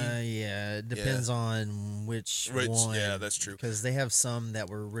CG. It depends on which one. Yeah, that's true. Because they have some that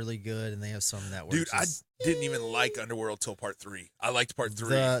were really good, and they have some that were. Dude, I didn't even like Underworld till part 3. I liked part 3.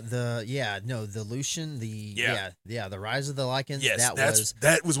 The Lucian, the Rise of the Lycans. Yes,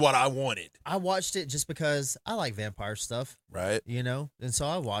 that was what I wanted. I watched it just because I like vampire stuff, right? And so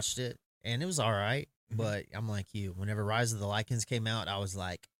I watched it, and it was all right. But I'm like you. Whenever Rise of the Lycans came out, I was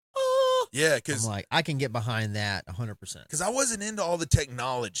like, yeah, because I'm like, I can get behind that 100%. Because I wasn't into all the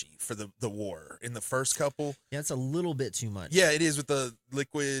technology for the war in the first couple. Yeah, it's a little bit too much. Yeah, it is with the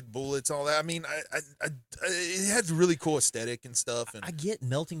liquid bullets, all that. I mean, it had really cool aesthetic and stuff. And I get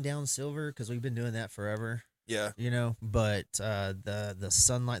melting down silver because we've been doing that forever. Yeah, but the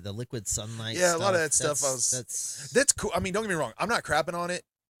sunlight, the liquid sunlight. Yeah, a lot of that stuff. That's cool. I mean, don't get me wrong. I'm not crapping on it.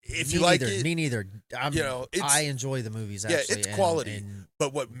 If you like it, me neither. I enjoy the movies. Actually, yeah, it's quality.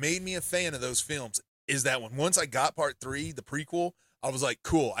 But what made me a fan of those films is that once I got part 3, the prequel, I was like,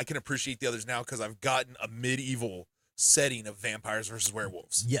 cool. I can appreciate the others now because I've gotten a medieval setting of vampires versus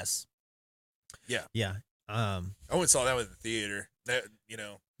werewolves. Yes. Yeah. Yeah. I went and saw that in the theater.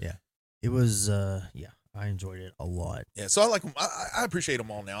 Yeah. It was. I enjoyed it a lot. Yeah. So I like them. I appreciate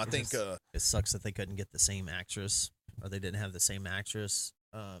them all now. I think it sucks that they couldn't get the same actress, or they didn't have the same actress.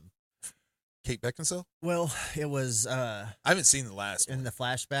 Kate Beckinsale? Well, it was. I haven't seen the last in one. the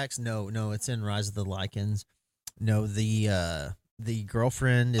flashbacks. No, it's in Rise of the Lycans. No, the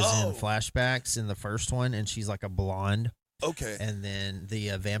girlfriend is in flashbacks in the first one, and she's like a blonde. Okay. And then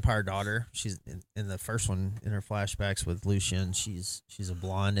the vampire daughter, she's in the first one in her flashbacks with Lucian. She's a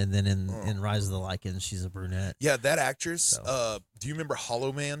blonde, and then in Rise of the Lycans, she's a brunette. Yeah, that actress. So. Do you remember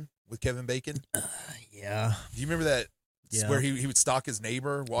Hollow Man with Kevin Bacon? Yeah. Do you remember that? Yeah. Where he would stalk his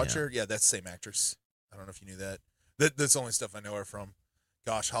neighbor, watch her. Yeah, that's the same actress. I don't know if you knew that. That's the only stuff I know her from.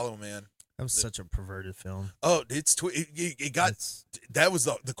 Gosh, Hollow Man. That was such a perverted film. Oh, it got that was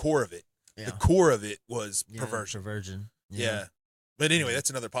the core of it. Yeah. The core of it was perversion. Perversion. Yeah. But anyway, that's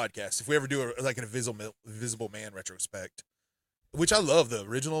another podcast. If we ever do an Invisible Man retrospect, which I love, the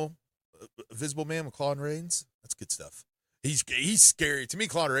original Invisible Man with Claude Rains. That's good stuff. He's scary to me.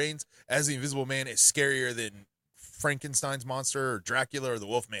 Claude Rains as the Invisible Man is scarier than Frankenstein's monster or Dracula or the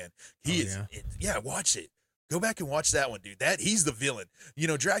Wolfman. He is. Yeah, watch it. Go back and watch that one, dude. He's the villain.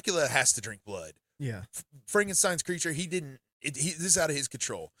 Dracula has to drink blood. Yeah. Frankenstein's creature, he didn't. This is out of his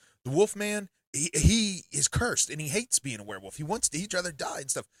control. The Wolfman, he is cursed and he hates being a werewolf. He'd rather die and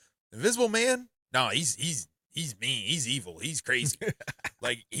stuff. The Invisible Man, no, he's He's mean. He's evil. He's crazy.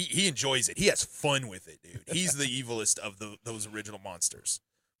 Like he enjoys it. He has fun with it, dude. He's the evilest of those original monsters.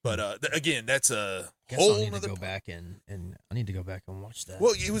 But again, that's a Guess whole I'll need to nother go back and I need to go back and watch that.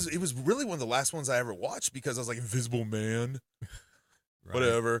 Well, it was really one of the last ones I ever watched because I was like Invisible Man, Right.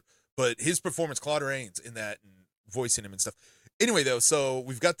 whatever. But his performance, Claude Rains, in that and voicing him and stuff. Anyway, though, so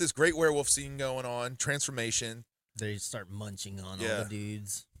we've got this great werewolf scene going on, transformation. They start munching on all Yeah. the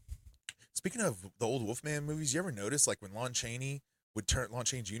dudes. Speaking of the old Wolfman movies, you ever notice like when Lon Chaney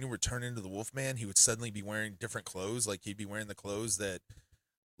Jr. would turn into the Wolfman, he would suddenly be wearing different clothes. Like he'd be wearing the clothes that,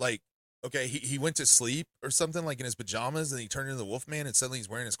 like, okay, he went to sleep or something like in his pajamas, and he turned into the Wolfman, and suddenly he's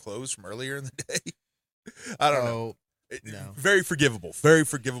wearing his clothes from earlier in the day. I don't know. No. Very forgivable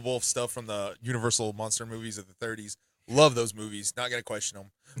stuff from the Universal monster movies of the 30s. Love those movies. Not gonna question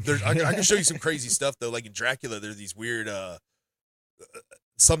them. I can show you some crazy stuff though. Like in Dracula, there's these weird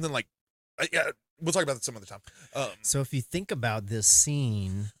something like yeah. We'll talk about that some other time. So if you think about this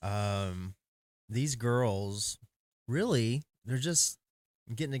scene, these girls really they're just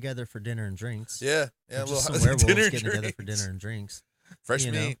getting together for dinner and drinks. Yeah, They're yeah. just some Little werewolves dinner getting together for drinks. dinner and drinks. Fresh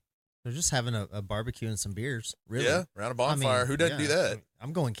you know? meat. They're just having a barbecue and some beers. Really. Yeah, around a bonfire. Who doesn't do that?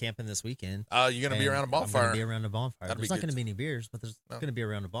 I'm going camping this weekend. You're gonna be around a I'm bonfire. gonna be around a bonfire. That'd There's be not good. going to be any beers, but there's No. going to be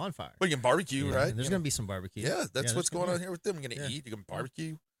around a bonfire. Well, you can barbecue, You know, right? and there's going to be some barbecue. Yeah, that's there's what's gonna going on be. here with them. You're gonna Yeah. eat. You can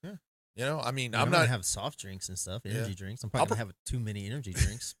barbecue. Yeah. You know, I mean, I'm I'm going not to have soft drinks and stuff, energy Yeah. drinks. I'm probably going to have too many energy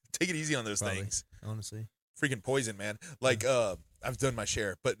drinks, take it easy on those Probably. things. honestly. Freaking poison, man. Like, I've done my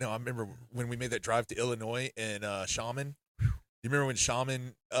share, but no, I remember when we made that drive to Illinois and Shaman. You remember when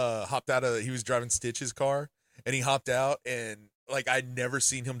Shaman hopped out of? He was driving Stitch's car, and he hopped out, and like I'd never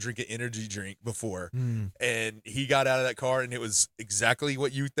seen him drink an energy drink before, and he got out of that car, and it was exactly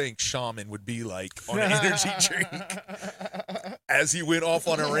what you think Shaman would be like on an energy drink. As he went off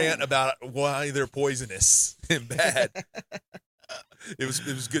on a rant about why they're poisonous and bad. It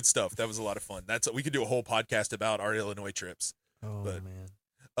was good stuff. That was a lot of fun. We could do a whole podcast about our Illinois trips. Oh, But- man.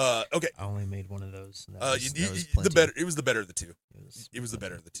 Okay. I only made one of those. and that Uh, was- you- that was the plenty. better. It was the better of the two. It was the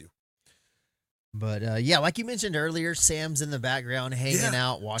better of the two. But yeah, like you mentioned earlier, Sam's in the background hanging Yeah,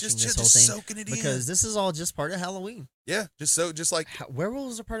 out, watching Just this whole thing. soaking it Because in. this is all just part of Halloween. Yeah, just like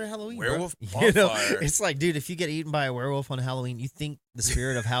Werewolves are part of Halloween. bro. Werewolf You know, bonfire. it's like, dude, if you get eaten by a werewolf on Halloween, you think the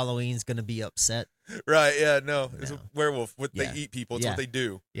spirit of Halloween is going to be upset. right. Yeah, no, it's a No. werewolf. Yeah. They eat people. It's Yeah. what they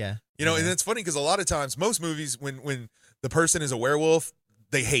do. Yeah. You know, Yeah. and it's funny because a lot of times, most movies, when the person is a werewolf,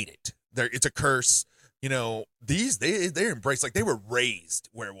 they hate it. It's a curse. You know, they embrace, like, they were raised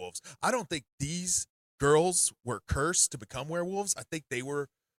werewolves. I don't think these girls were cursed to become werewolves. I think they were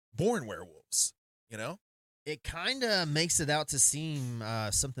born werewolves. You know? It kind of makes it out to seem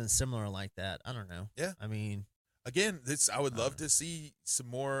something similar like that. I don't know. Yeah. I mean, Again, I would love to see some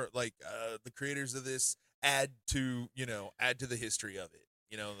more, like, the creators of this add to the history of it.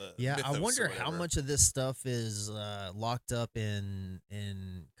 You know, yeah, I mythos or wonder how whatever. much of this stuff is locked up in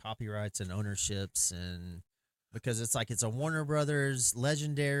copyrights and ownerships, and because it's like it's a Warner Brothers,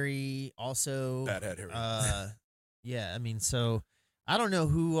 Legendary, also Bad Hat Harry. yeah, I mean, so I don't know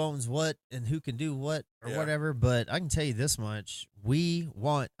who owns what and who can do what or Yeah. whatever, but I can tell you this much: we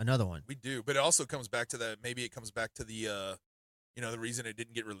want another one. We do, but it also comes back to that. Maybe it comes back to the the reason it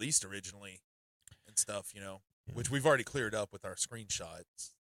didn't get released originally and stuff. Yeah. Which we've already cleared up with our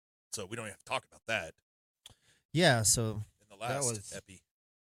screenshots, so we don't have to talk about that Yeah, so in the last was- epi.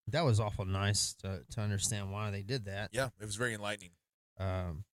 that was awful nice to understand why they did that. Yeah, it was very enlightening.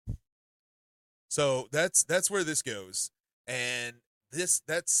 Um, So that's where this goes, and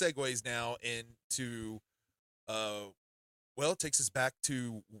that segues now into, it takes us back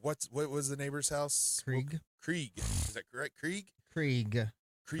to what was the neighbor's house? Krieg. Krieg, is that correct? Krieg. Krieg.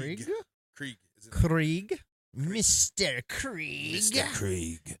 Krieg. Krieg. Is it Krieg. Mr. Krieg. Mr.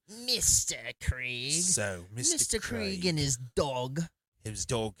 Krieg? Mr. Krieg. So, Mr. Krieg and his dog. his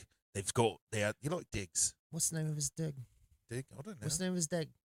dog. They like Diggs. What's the name of his dog? Dig. I don't know. What's the name of his dog?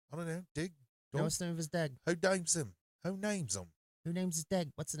 I don't know. Dig. No, Dog. what's the name of his dog? Who names him? Who names him? Who names his dog?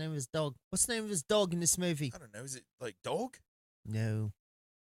 What's the name of his dog? What's the name of his dog in this movie? I don't know. Is it like dog? No.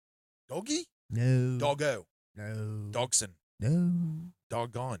 Doggy? No. Doggo. No. Dogson. No.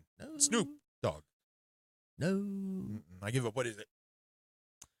 Doggone. No. Snoop Dogg. No. Mm-mm. I give up. What is it?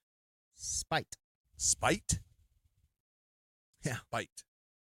 Spite. Spite? Yeah. Spite.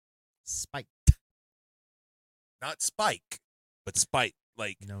 Spite. Not spike, but spite.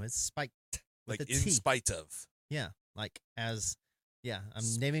 Like No, it's spite. With like a in T. spite of. Yeah, like as, yeah, I'm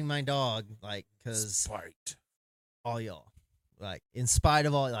naming my dog like because Spite. all y'all, like in spite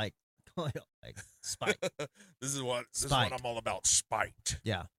of all, like all y'all, like spite. This is what Spite. I'm all about. Spite.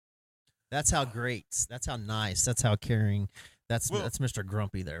 Yeah. That's how great. That's how nice. That's how caring. That's Mr.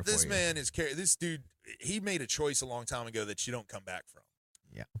 Grumpy there for This you. man is this dude. He made a choice a long time ago that you don't come back from.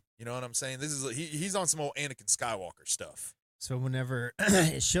 Yeah. You know what I'm saying? This is he's on some old Anakin Skywalker stuff. So whenever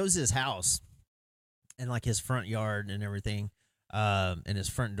it shows his house and like his front yard and everything, and his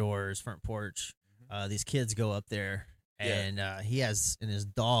front door, his front porch, these kids go up there and he has in his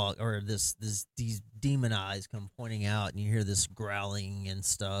dog or these demon eyes come pointing out, and you hear this growling and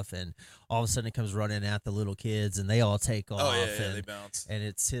stuff, and all of a sudden it comes running at the little kids, and they all take off. Oh yeah, and they bounce. And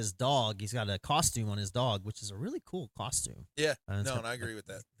it's his dog. He's got a costume on his dog, which is a really cool costume. Yeah, and I agree with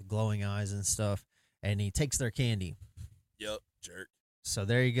that. The glowing eyes and stuff, and he takes their candy. Yep, jerk. So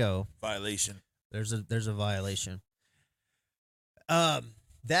there you go. Violation. There's a violation.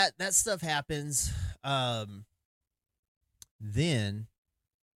 That stuff happens. Then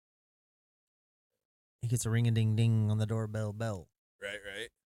he gets a ring-a-ding-ding on the doorbell bell. Right.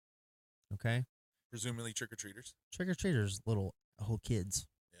 Okay? Presumably trick-or-treaters. Trick-or-treaters, little whole kids.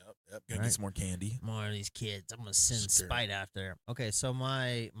 Yep. Gonna get some more candy. More of these kids. I'm going to send Spite after them. Okay, so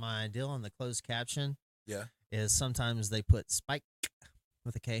my deal on the closed caption is sometimes they put Spike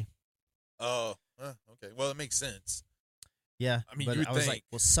with a K. Oh, okay. Well, it makes sense. Yeah, I mean, but you would I was think. like,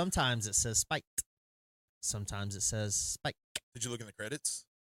 well, sometimes it says Spike. Sometimes it says Spike. Did you look in the credits?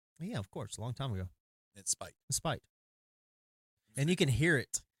 Yeah, of course, a long time ago. It's Spike. Spite. And you can hear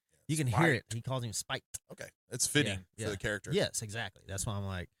it. You can hear it. He calls him Spite. Okay, it's fitting for the character. Yes, exactly. That's why I'm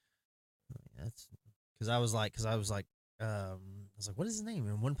like, that's because I was like, what is his name?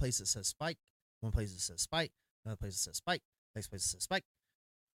 In one place it says Spike, one place it says Spite, another place it says Spike, next place it says Spike.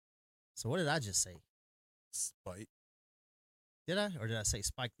 So what did I just say? Spite. Did I, or did I say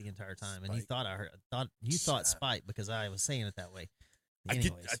Spike the entire time? And you Spike. thought Spite because I was saying it that way. I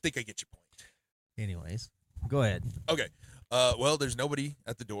think I get your point. Anyways, go ahead. Okay. Well, there's nobody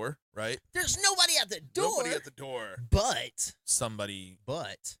at the door, right? There's nobody at the door. Nobody at the door. But Somebody.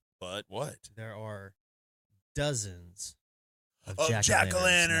 But what? there are dozens of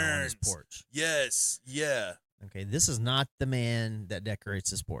jack-o'-lanterns on his porch. Yes. Yeah. Okay, this is not the man that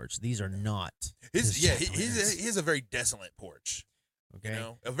decorates his porch. These are not. He has a very desolate porch. Okay, You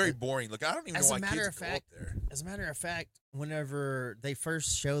know, a very boring look. I don't even know why kids go up there. As a matter of fact, whenever they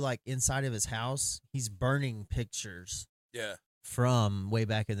first show like inside of his house, he's burning pictures. Yeah. From way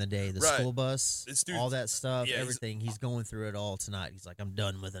back in the day, the school bus, all that stuff, yeah, everything. He's going through it all tonight. He's like, I'm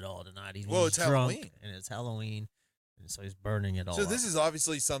done with it all tonight. He's it's drunk, Halloween. and it's Halloween, and so he's burning it all. So this is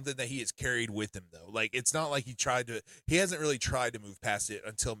obviously something that he has carried with him, though. Like, it's not like he hasn't really tried to move past it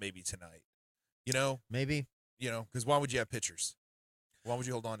until maybe tonight. You know? Maybe. You know, because why would you have pictures? Why would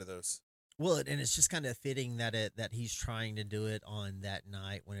you hold on to those? Well, and it's just kind of fitting that he's trying to do it on that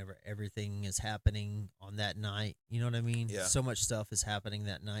night whenever everything is happening on that night. You know what I mean? Yeah. So much stuff is happening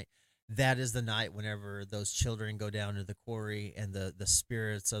that night. That is the night whenever those children go down to the quarry and the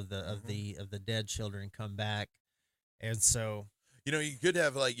spirits of the dead children come back. And so, you know, you could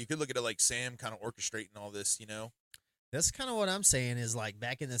look at it like Sam kind of orchestrating all this, you know? that's kind of what I'm saying is like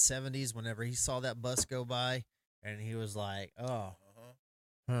back in the 70s, whenever he saw that bus go by and he was like, oh,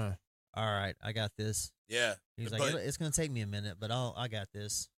 all right, I got this. Yeah. He's like, it's going to take me a minute, but I got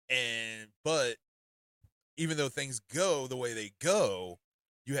this. But even though things go the way they go,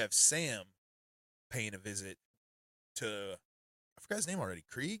 you have Sam paying a visit to, I forgot his name already.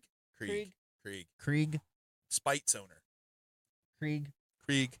 Krieg. Spite's owner. Krieg.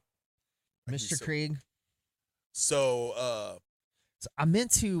 Mr. Krieg. So I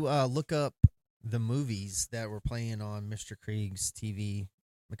meant to look up the movies that were playing on Mr. Krieg's TV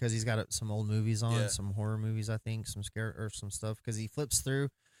because he's got some old movies on, some horror movies, I think, some stuff. Because he flips through,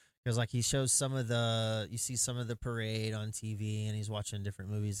 because like he shows you see some of the parade on TV, and he's watching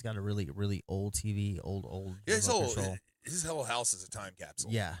different movies. He's got a really, really old TV, old. Yeah, his whole house is a time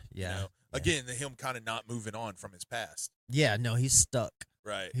capsule. Yeah. You know? Again, him kind of not moving on from his past. Yeah, no, he's stuck.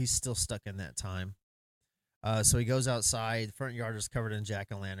 Right. He's still stuck in that time. So he goes outside. The front yard is covered in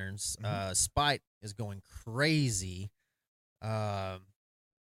jack-o'-lanterns. Spite is going crazy.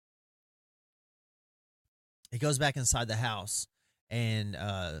 He goes back inside the house, and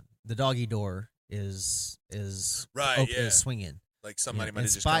the doggy door is swinging. Like somebody might and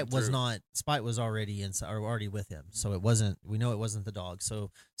have just Spite come was through. not. Spite was already inside, or already with him. So it wasn't. We know it wasn't the dog. So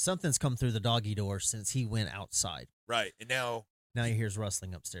something's come through the doggy door since he went outside. Right, and now he hears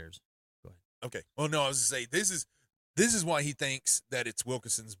rustling upstairs. Go ahead. Okay. Well, no, I was going to say this is why he thinks that it's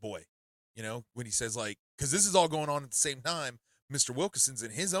Wilkinson's boy. You know, when he says like, because this is all going on at the same time. Mr. Wilkinson's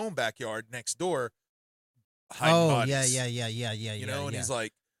in his own backyard next door. Hiding bodies, yeah. You know, and he's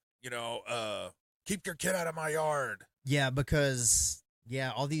like, you know, keep your kid out of my yard. Yeah, because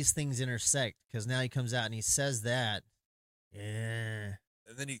Yeah, all these things intersect because now he comes out and he says that. Yeah.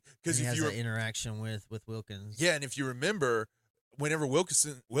 And then He because if has you that interaction with Wilkins. yeah, and if you remember, whenever Wilkins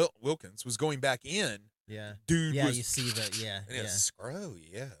was going back in, Yeah. dude Yeah, was you see that. Yeah. and it was scrow,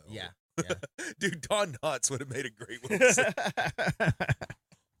 yeah, Yeah. Yeah. dude, Don Knotts would have made a great Wilkins.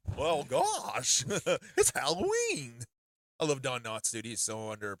 Well, gosh, it's Halloween. I love Don Knotts, dude. He's so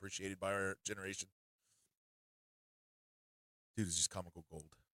underappreciated by our generation. Dude is just comical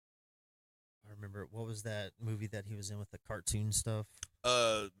gold. I remember, what was that movie that he was in with the cartoon stuff?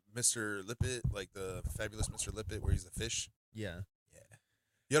 Mr. Lippet, like the fabulous Mr. Lippet, where he's the fish. Yeah. Yeah.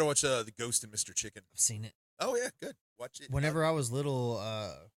 You gotta watch The Ghost and Mr. Chicken. I've seen it. Oh yeah, good. Watch it. Whenever I was little,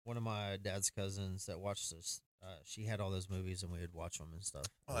 one of my dad's cousins that watched this, she had all those movies and we would watch them and stuff.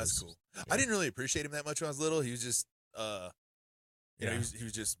 Oh, that's cool. Yeah. I didn't really appreciate him that much when I was little. He was just, you know, Yeah. he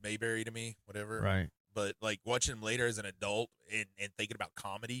was just Mayberry to me, whatever. Right. But like watching him later as an adult and thinking about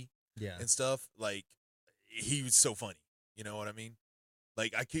comedy Yeah. and stuff, like he was so funny. You know what I mean?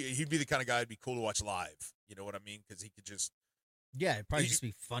 Like he'd be the kind of guy who'd be cool to watch live. You know what I mean? Because he could just Yeah, it'd probably just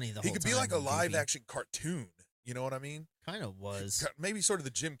be funny the whole he time. could be like a and live goofy. action cartoon. You know what I mean? Kind of was. Maybe sort of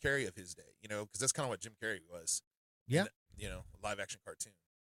the Jim Carrey of his day. You know, because that's kind of what Jim Carrey was. Yeah. You know, live action cartoon.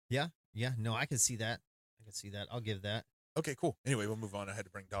 Yeah. Yeah. No, I could see that. I could see that. I'll give that. Okay, cool. Anyway, we'll move on. I had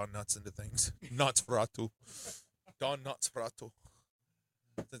to bring Don Knotts into things. Nosferatu. Don Nosferatu.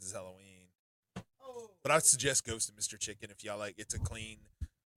 Since it's Halloween. But I'd suggest Ghost and Mr. Chicken if y'all like. It's a clean,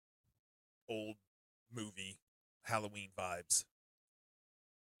 old movie, Halloween vibes.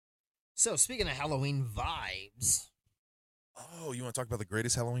 So, speaking of Halloween vibes, Oh, you want to talk about the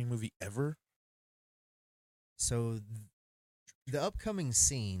greatest Halloween movie ever? so the upcoming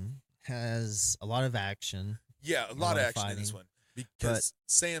scene has a lot of action. Yeah, a lot of action in fighting, this one. Because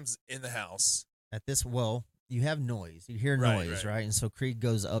Sam's in the house. At this, well, you have noise. You hear Right, noise, right. right? And so Creed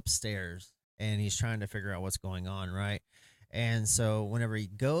goes upstairs and he's trying to figure out what's going on, right? And so whenever he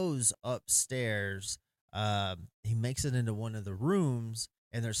goes upstairs, he makes it into one of the rooms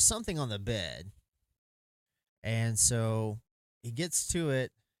and there's something on the bed. And so he gets to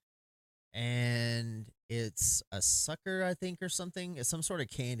it and it's a sucker, I think, or something. It's some sort of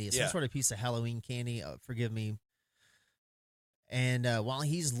candy. It's Yeah. some sort of piece of Halloween candy. Forgive me. And while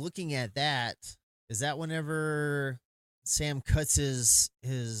he's looking at that, is that whenever Sam cuts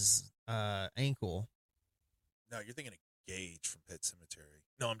his ankle? No, you're thinking of Gage from Pet Cemetery.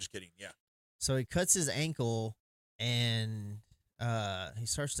 No, I'm just kidding. Yeah. So he cuts his ankle and he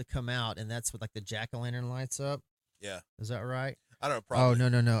starts to come out, and that's with like the jack-o'-lantern lights up. Yeah. Is that right? I don't know. Probably.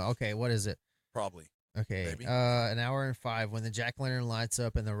 Oh, no. Okay, what is it? Probably. Okay, Maybe. an hour and 5 when the jack-o'-lantern lights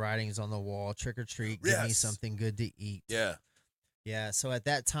up and the writing's on the wall. Trick or treat, give me Yes. something good to eat. Yeah. Yeah, so at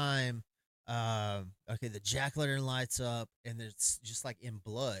that time, okay, the jack-o'-lantern lights up, and it's just like in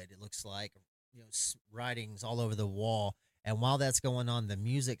blood. It looks like, writings all over the wall. And while that's going on, the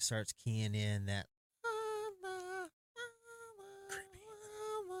music starts keying in that,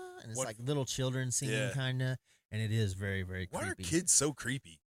 and it's What- like little children singing, Yeah. kind of, and it is very, very Why are creepy. kids so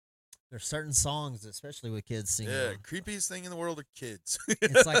creepy? There's certain songs, especially with kids singing. Yeah, them. creepiest thing in the world are kids.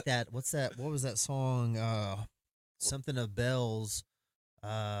 It's like that. What's that? What was that song? Something of bells. don't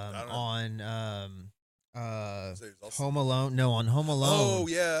know. On There's also- Home Alone. No, on Home Alone. Oh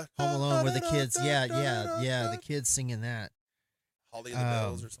yeah, Home Alone, where the kids. Yeah, the kids singing that. Holly and the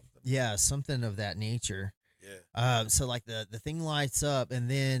Bells or something. Yeah, something of that nature. Yeah. So like the thing lights up, and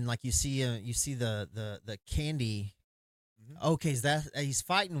then like you see the candy. Mhm. Okay, is that he's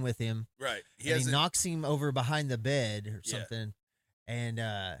fighting with him? Right. He knocks him over behind the bed or Yeah. something,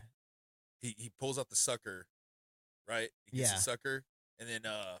 and he pulls out the sucker, right? He gets Yeah. the sucker, and then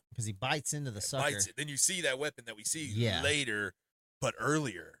because he bites into the sucker. bites it. Then you see that weapon that we see Yeah. later, but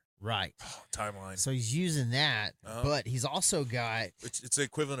earlier. Right. Oh, timeline. So he's using that, Uh-huh. but he's also got It's the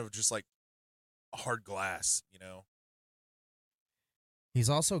equivalent of just like hard glass, you know. he's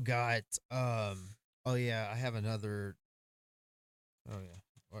also got oh yeah, I have another. Oh yeah,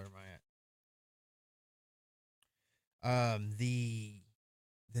 where am I at?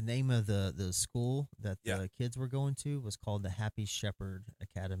 The name of the school that Yeah. the kids were going to was called the Happy Shepherd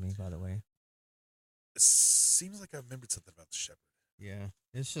Academy, by the way. It seems like I remembered something about the shepherd. Yeah,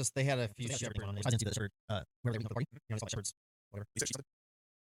 it's just they had a few shepherds on it. I didn't see the shepherd. Where they were shepherds, whatever. You said something?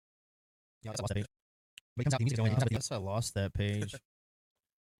 Yeah, I lost that page. But he comes out, the music's going. I guess I lost that page.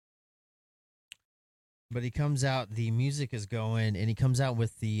 But he comes out, the music is going, and he comes out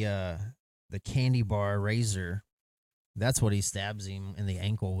with the candy bar razor. That's what he stabs him in the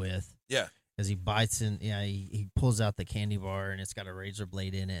ankle with. Yeah. because he bites in. Yeah, he pulls out the candy bar and it's got a razor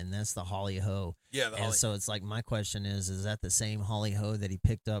blade in it, and that's the holly ho. Yeah, the And Holly. so it's like my question is that the same holly ho that he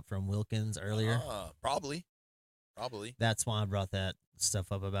picked up from Wilkins earlier? Probably. That's why I brought that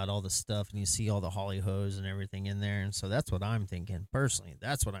stuff up about all the stuff, and you see all the holly hoes and everything in there, and so that's what I'm thinking personally.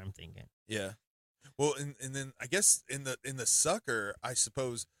 That's what I'm thinking. Yeah. Well, and then I guess in the sucker, I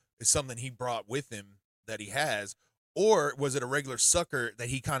suppose is something he brought with him that he has, or was it a regular sucker that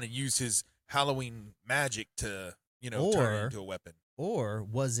he kind of used his Halloween magic to turn into a weapon? Or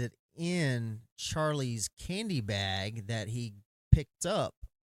was it in Charlie's candy bag that he picked up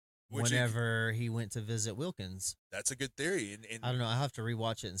whenever he went to visit Wilkins? That's a good theory. And I don't know. I'll have to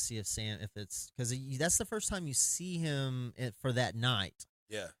rewatch it and see if it's because that's the first time you see him for that night.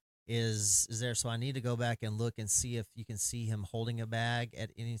 Yeah. Is there? So I need to go back and look and see if you can see him holding a bag at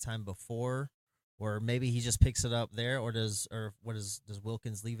any time before, or maybe he just picks it up there, or does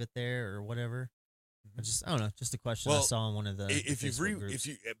Wilkins leave it there or whatever? I don't know. Just a question I saw in one of the.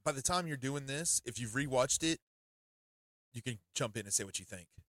 By the time you're doing this, if you've rewatched it, you can jump in and say what you think,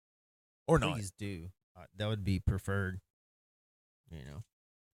 or not. Please do. That would be preferred.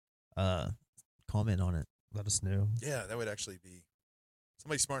 Comment on it. Let us know. Yeah, that would actually be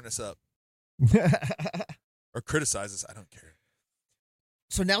somebody smarten us up or criticize us. I don't care.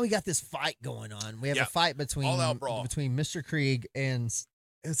 So now we got this fight going on. We have a fight between Mr. Krieg and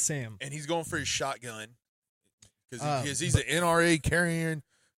Sam, and he's going for his shotgun because he's an NRA carrying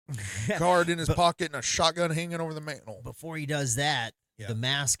card in his pocket and a shotgun hanging over the mantle. Before he does that, the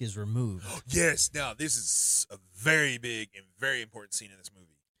mask is removed. Yes. Now this is a very big and very important scene in this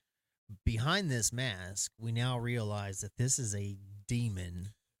movie. Behind this mask, we now realize that this is a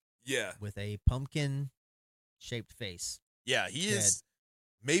demon. Yeah. With a pumpkin-shaped face. Yeah, he is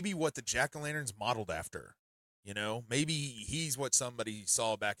maybe what the jack-o'-lanterns modeled after. Maybe he's what somebody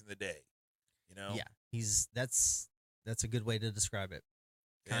saw back in the day. Yeah, that's a good way to describe it.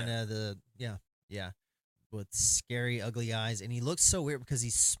 Kind of with scary, ugly eyes, and he looks so weird because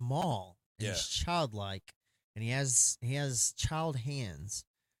he's small and he's childlike, and he has child hands.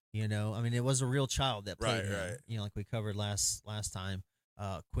 I mean, it was a real child that played him. Right. Like we covered last time,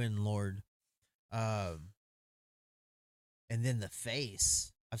 Quinn Lord. And then the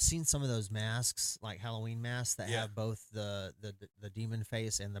face. I've seen some of those masks, like Halloween masks, that have both the demon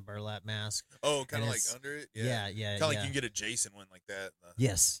face and the burlap mask. Oh, kind of like under it? Yeah. Kind of like you can get a Jason one like that.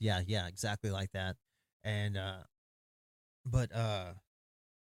 Yes, yeah, exactly like that. And, I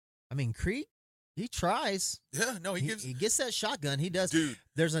mean, Krieg, he tries. Yeah, no, he gets that shotgun. He does. Dude.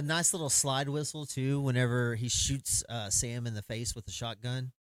 There's a nice little slide whistle, too, whenever he shoots Sam in the face with the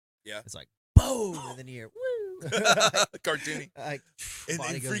shotgun. Yeah. It's like, boom, and then you hear, woo. Cartoony. Like, and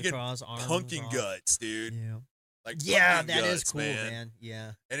body goes freaking across, arms pumpkin across. guts, dude. Yeah. Like, that guts, is cool, man.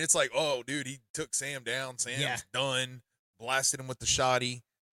 Yeah. And it's like, oh, dude, he took Sam down. Sam's done. Blasted him with the shotty.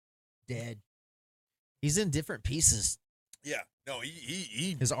 Dead. He's in different pieces. Yeah. No,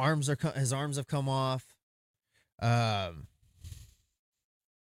 he his arms have come off. He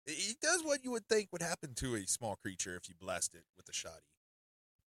does what you would think would happen to a small creature if you blast it with a shotty.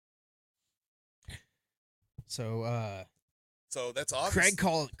 So that's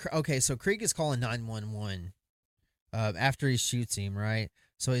obvious. So Krieg is calling 911 after he shoots him, right?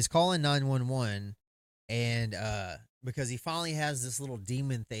 So he's calling 911 and because he finally has this little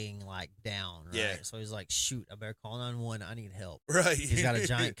demon thing like down, right? Yeah. So he's like, shoot, I better call 911. I need help. Right. He's got a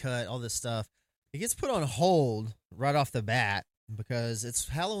giant cut, all this stuff. He gets put on hold right off the bat because it's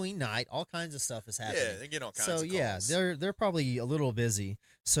Halloween night. All kinds of stuff is happening. Yeah, they get all kinds of calls. They're probably a little busy.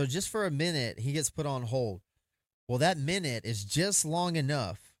 So just for a minute, he gets put on hold. Well, that minute is just long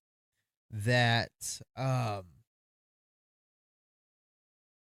enough that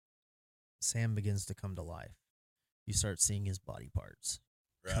Sam begins to come to life. You start seeing his body parts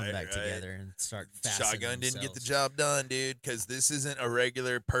come back together and start fastening Shotgun didn't get themselves. the job done, dude, because this isn't a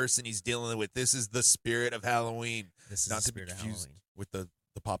regular person he's dealing with. This is the spirit of Halloween. This is not the to spirit be of confused Halloween. with the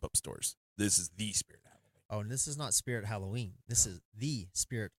pop-up stores. This is the spirit of Halloween. Oh, and this is not spirit Halloween. This is the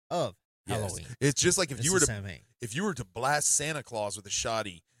spirit of Halloween. It's just like if This you were is to Sam Hain. if you were to blast Santa Claus with a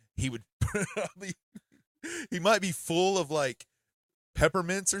shotty, he would probably he might be full of like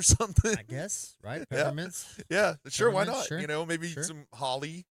peppermints or something. I guess, right? Peppermints. Yeah, sure. Why Peppermints, not? sure. Maybe Sure. some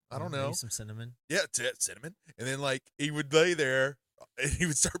holly. I don't Maybe know. some cinnamon. Yeah, cinnamon. And then like he would lay there and he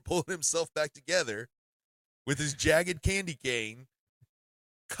would start pulling himself back together with his jagged candy cane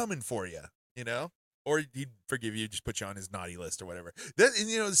coming for you, Or he'd forgive you, just put you on his naughty list or whatever.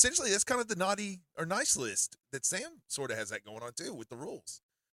 Essentially that's kind of the naughty or nice list that Sam sort of has that going on too with the rules.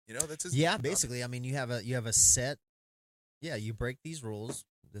 That's his Yeah, basically. I mean, you have a set. Yeah, you break these rules.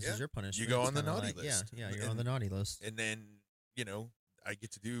 this Yeah. is your punishment. You go It's on the kinda naughty like, list. Yeah, you're And- on the naughty list. And then, I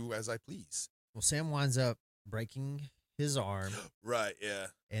get to do as I please. Well, Sam winds up breaking his arm, Right, yeah.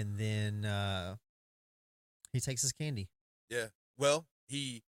 and then he takes his candy. Yeah. Well,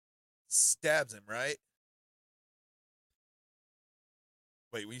 he stabs him, right?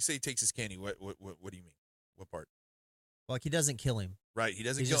 Wait, when you say he takes his candy, what do you mean? What part? Like, he doesn't kill him. Right, he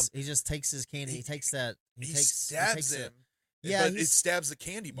doesn't He kill just him. he just takes his candy. He takes that. He He stabs takes him. Yeah, but it he's- stabs the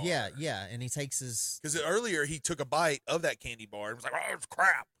candy bar. Yeah, and he takes his. Because earlier he took a bite of that candy bar and was like, "Oh, it's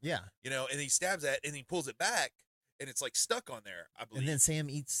crap," Yeah, and he stabs that and he pulls it back and it's like stuck on there. I believe. and then Sam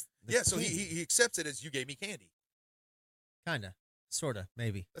eats. Yeah, so he accepts it as you gave me candy. Kinda, sorta,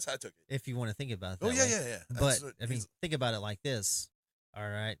 maybe, That's how I took it. if you want to think about it. Oh that yeah, way. yeah. But That's what I mean, his- think about it like this. All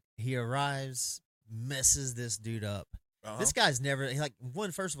right, he arrives, messes this dude up. uh-huh. This guy's never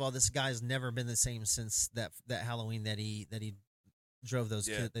first of all, this guy's never been the same since that Halloween that he drove those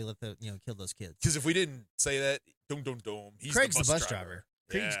Yeah. kids. They let killed those kids. Because if we didn't say that, dum. He's Craig's the bus driver.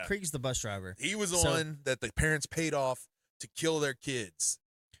 Yeah. Craig's the bus driver. He was the So- one that the parents paid off to kill their kids.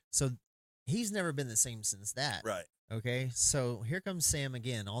 So he's never been the same since that. Right. Okay. So here comes Sam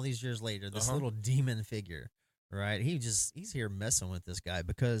again, all these years later, this Uh-huh. little demon figure. Right. He's here messing with this guy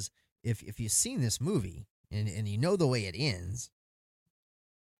because if you've seen this movie and you know the way it ends,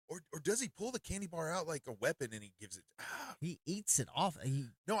 Or does he pull the candy bar out like a weapon and he gives it? he eats it off.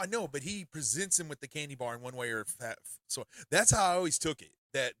 No, I know, but he presents him with the candy bar in one way or so. That's how I always took it.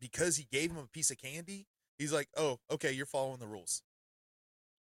 That because he gave him a piece of candy, he's like, "Oh, okay, you're following the rules."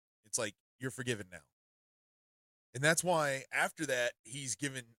 It's like you're forgiven now, and that's why after that he's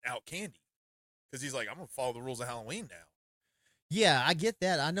giving out candy because he's like, "I'm gonna follow the rules of Halloween now." Yeah, I get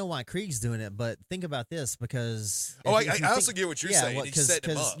that. I know why Krieg's doing it, but think about this because. Oh, if you I think- also get what you're saying. well, He's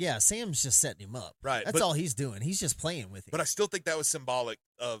setting him up. Yeah, Sam's just setting him up. Right, That's but- all he's doing. He's just playing with it. But I still think that was symbolic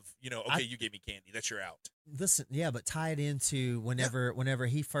of, okay, you gave me candy. That's your out. Listen, yeah, but tie it into whenever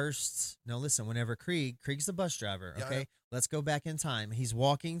he first. No, listen. Whenever Krieg's the bus driver. Yeah, I Okay, know. let's go back in time. He's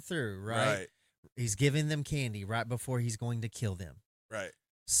walking through. Right. He's giving them candy right before he's going to kill them. Right.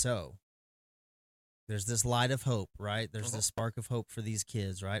 So there's this light of hope, right? There's Uh-huh. this spark of hope for these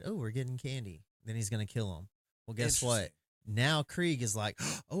kids, right? Oh, we're getting candy. Then he's going to kill them. Well, guess what? Interesting. Now Krieg is like,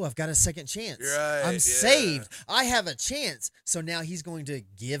 oh, I've got a second chance. Right, I'm yeah. saved. I have a chance. So now he's going to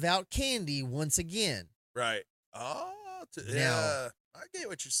give out candy once again. Right. Oh, Now- yeah. I get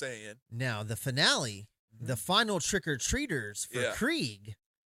what you're saying. Now, the finale, the final trick-or-treaters for Mm-hmm. Yeah. Krieg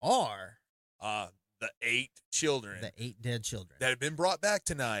are The 8 children the 8 dead children that have been brought back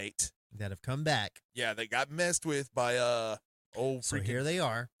tonight. that have come back. Yeah, they got messed with by old So freaking. here they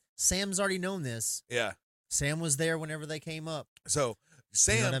are. Sam's already known this. Yeah. Sam was there whenever they came up. So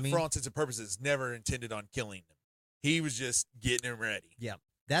Sam, what I mean? for all intents and purposes, never intended on killing them. He was just getting them ready. Yeah.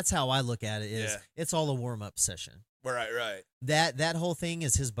 That's how I look at it is Yeah. it's all a warm-up session. Right. That whole thing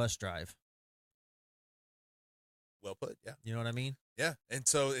is his bus drive. Well put. Yeah. You know what I mean? Yeah. And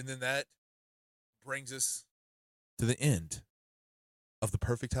then that brings us to the end of the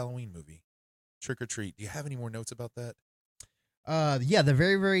perfect Halloween movie, Trick or Treat. Do you have any more notes about that? Yeah, the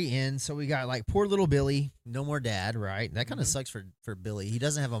very, very end. So we got like poor little Billy, no more dad, right? That kind of Mhm. sucks for Billy. He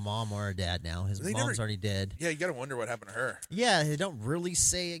doesn't have a mom or a dad now. His They mom's never- already dead. Yeah, you got to wonder what happened to her. Yeah, they don't really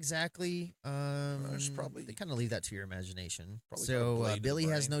say exactly. There's probably- They kind of leave that to your imagination. Probably got a So blade in the Billy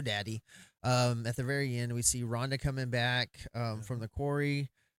has brain. no daddy. At the very end, we see Rhonda coming back from the quarry.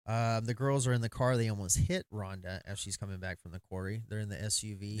 The girls are in the car. They almost hit Rhonda as she's coming back from the quarry. They're in the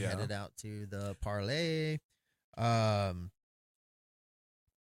SUV Yeah. headed out to the parlay.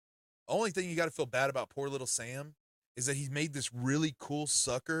 Only thing you got to feel bad about poor little Sam is that he's made this really cool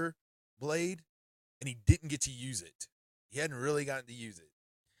sucker blade and he didn't get to use it. He hadn't really gotten to use it.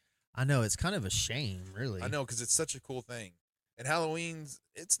 I know it's kind of a shame, really. I know, because it's such a cool thing. And Halloween's,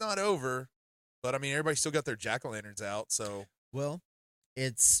 it's not over, but I mean, everybody still got their jack-o'-lanterns out, so. Well,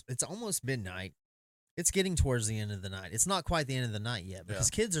 it's almost midnight. It's getting towards the end of the night. It's not quite the end of the night yet because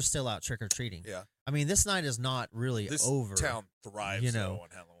kids are still out trick or treating. Yeah. I mean, this night is not really This over. town thrives, though, on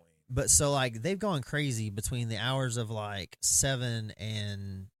Halloween. But so like they've gone crazy between the hours of like 7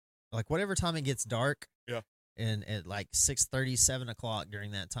 and like whatever time it gets dark. Yeah. And at like 6:30, 7 o'clock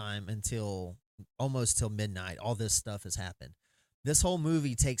during that time until almost till midnight, all this stuff has happened. This whole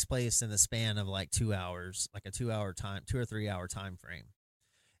movie takes place in the span of like 2 hours, like a 2 or 3 hour time frame.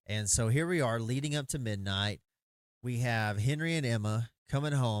 And so here we are leading up to midnight. We have Henry and Emma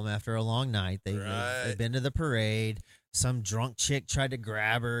coming home after a long night. They've been to the parade. Some drunk chick tried to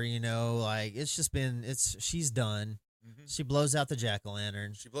grab her, like she's done. Mhm. She blows out the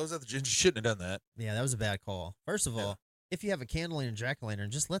jack-o'-lantern. She blows out the gin. She shouldn't have done that. Yeah, that was a bad call. First of all, if you have a candle in your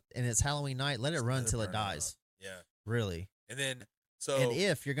jack-o'-lantern, and it's Halloween night, let it Just run let till it burn out. dies. Yeah. Really. And then so And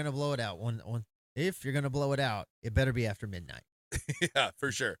if you're gonna blow it out, if you're gonna blow it out, it better be after midnight. yeah,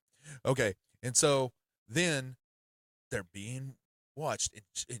 for sure. Okay. And so then they're being watched,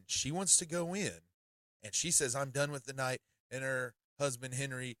 and she wants to go in, and she says, I'm done with the night. And her husband,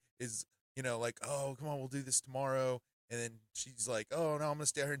 Henry, is, like, oh, come on, we'll do this tomorrow. And then she's like, oh, no, I'm going to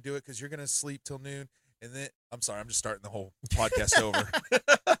stay here and do it because you're going to sleep till noon. And then, I'm sorry, I'm just starting the whole podcast over.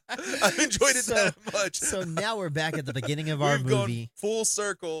 I enjoyed it that much. So now we're back at the beginning of our We've movie. gone full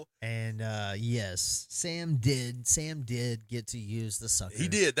circle. And yes, Sam did get to use the sucker. He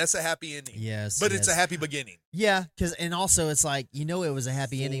did. That's a happy ending. Yes. But it's a happy beginning. Yeah, and also it's like, it was a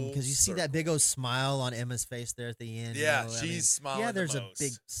happy ending because you see Full that big old smile on Emma's face there at the end. Yeah, she's smiling. Yeah, there's the a most.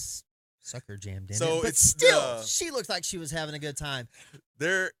 big sucker jammed in So it. But it's still, she looked like she was having a good time.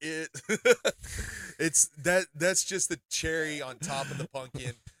 There is that's just the cherry on top of the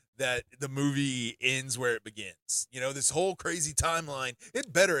pumpkin that the movie ends where it begins. This whole crazy timeline,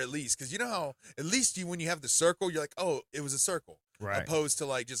 it better at least, because how at least when you have the circle, you're like, oh, it was a circle. Right. Opposed to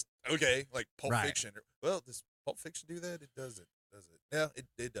like just okay, like Pulp Right. Fiction. Well, does Pulp Fiction do that? It does it. Does it? Yeah,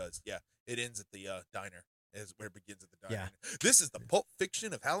 it does. Yeah. It ends at the diner. Is where it begins at the diner. Yeah. This is the Pulp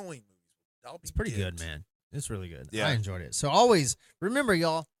Fiction of Halloween movies. It's pretty good, man. It's really good. Yeah. I enjoyed it. So always remember,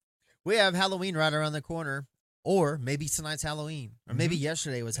 y'all, we have Halloween right around the corner, or maybe tonight's Halloween, or maybe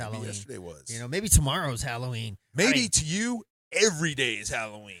yesterday was Halloween. Yesterday was. Maybe tomorrow's Halloween. Maybe to you, every day is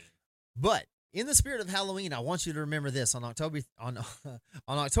Halloween. But in the spirit of Halloween, I want you to remember this on October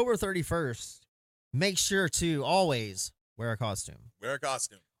 31st. Make sure to always wear a costume. Wear a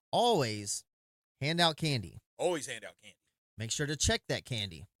costume. Always hand out candy. Always hand out candy. Make sure to check that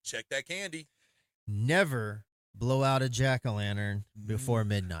candy. Check that candy. Never blow out a jack-o'-lantern before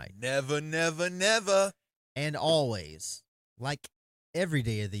midnight. Never, never, never. And always, like every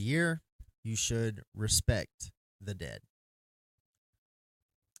day of the year, you should respect the dead.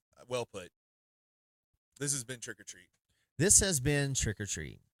 Well put. This has been Trick or Treat. This has been Trick or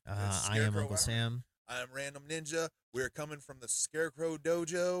Treat. It's I am Scarecrow Uncle Hour. Sam. I am Random Ninja. We're coming from the Scarecrow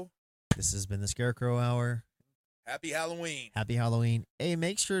Dojo. This has been the Scarecrow Hour. Happy Halloween. Happy Halloween. Hey,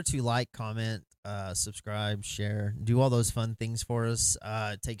 make sure to like, comment, subscribe, share, do all those fun things for us.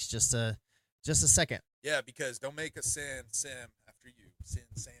 It takes just a second. Yeah, because don't make us send Sam after you. Send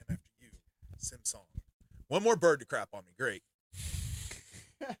Sam after you. Sim song. One more bird to crap on me. Great.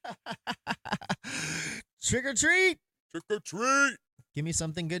 Trick or treat. Trick or treat. Give me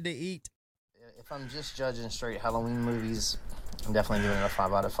something good to eat. If I'm just judging straight Halloween movies, I'm definitely giving it a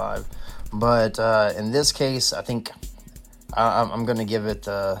 5 out of 5. But in this case, I think I'm going to give it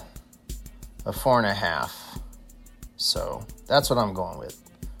a 4.5. So that's what I'm going with.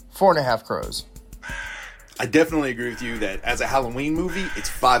 4.5 crows. I definitely agree with you that as a Halloween movie, it's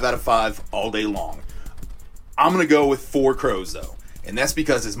 5 out of 5 all day long. I'm going to go with 4 crows, though. And that's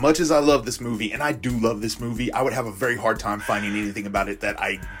because as much as I love this movie, and I do love this movie, I would have a very hard time finding anything about it that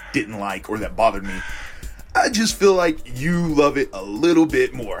I didn't like or that bothered me. I just feel like you love it a little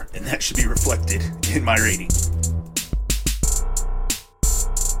bit more, and that should be reflected in my rating.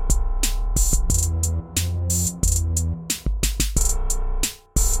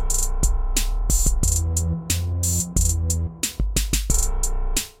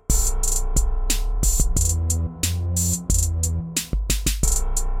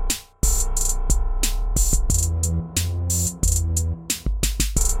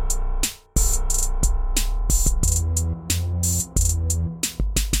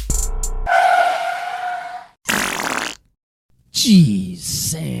 Jeez,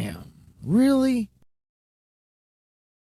 Sam. Really?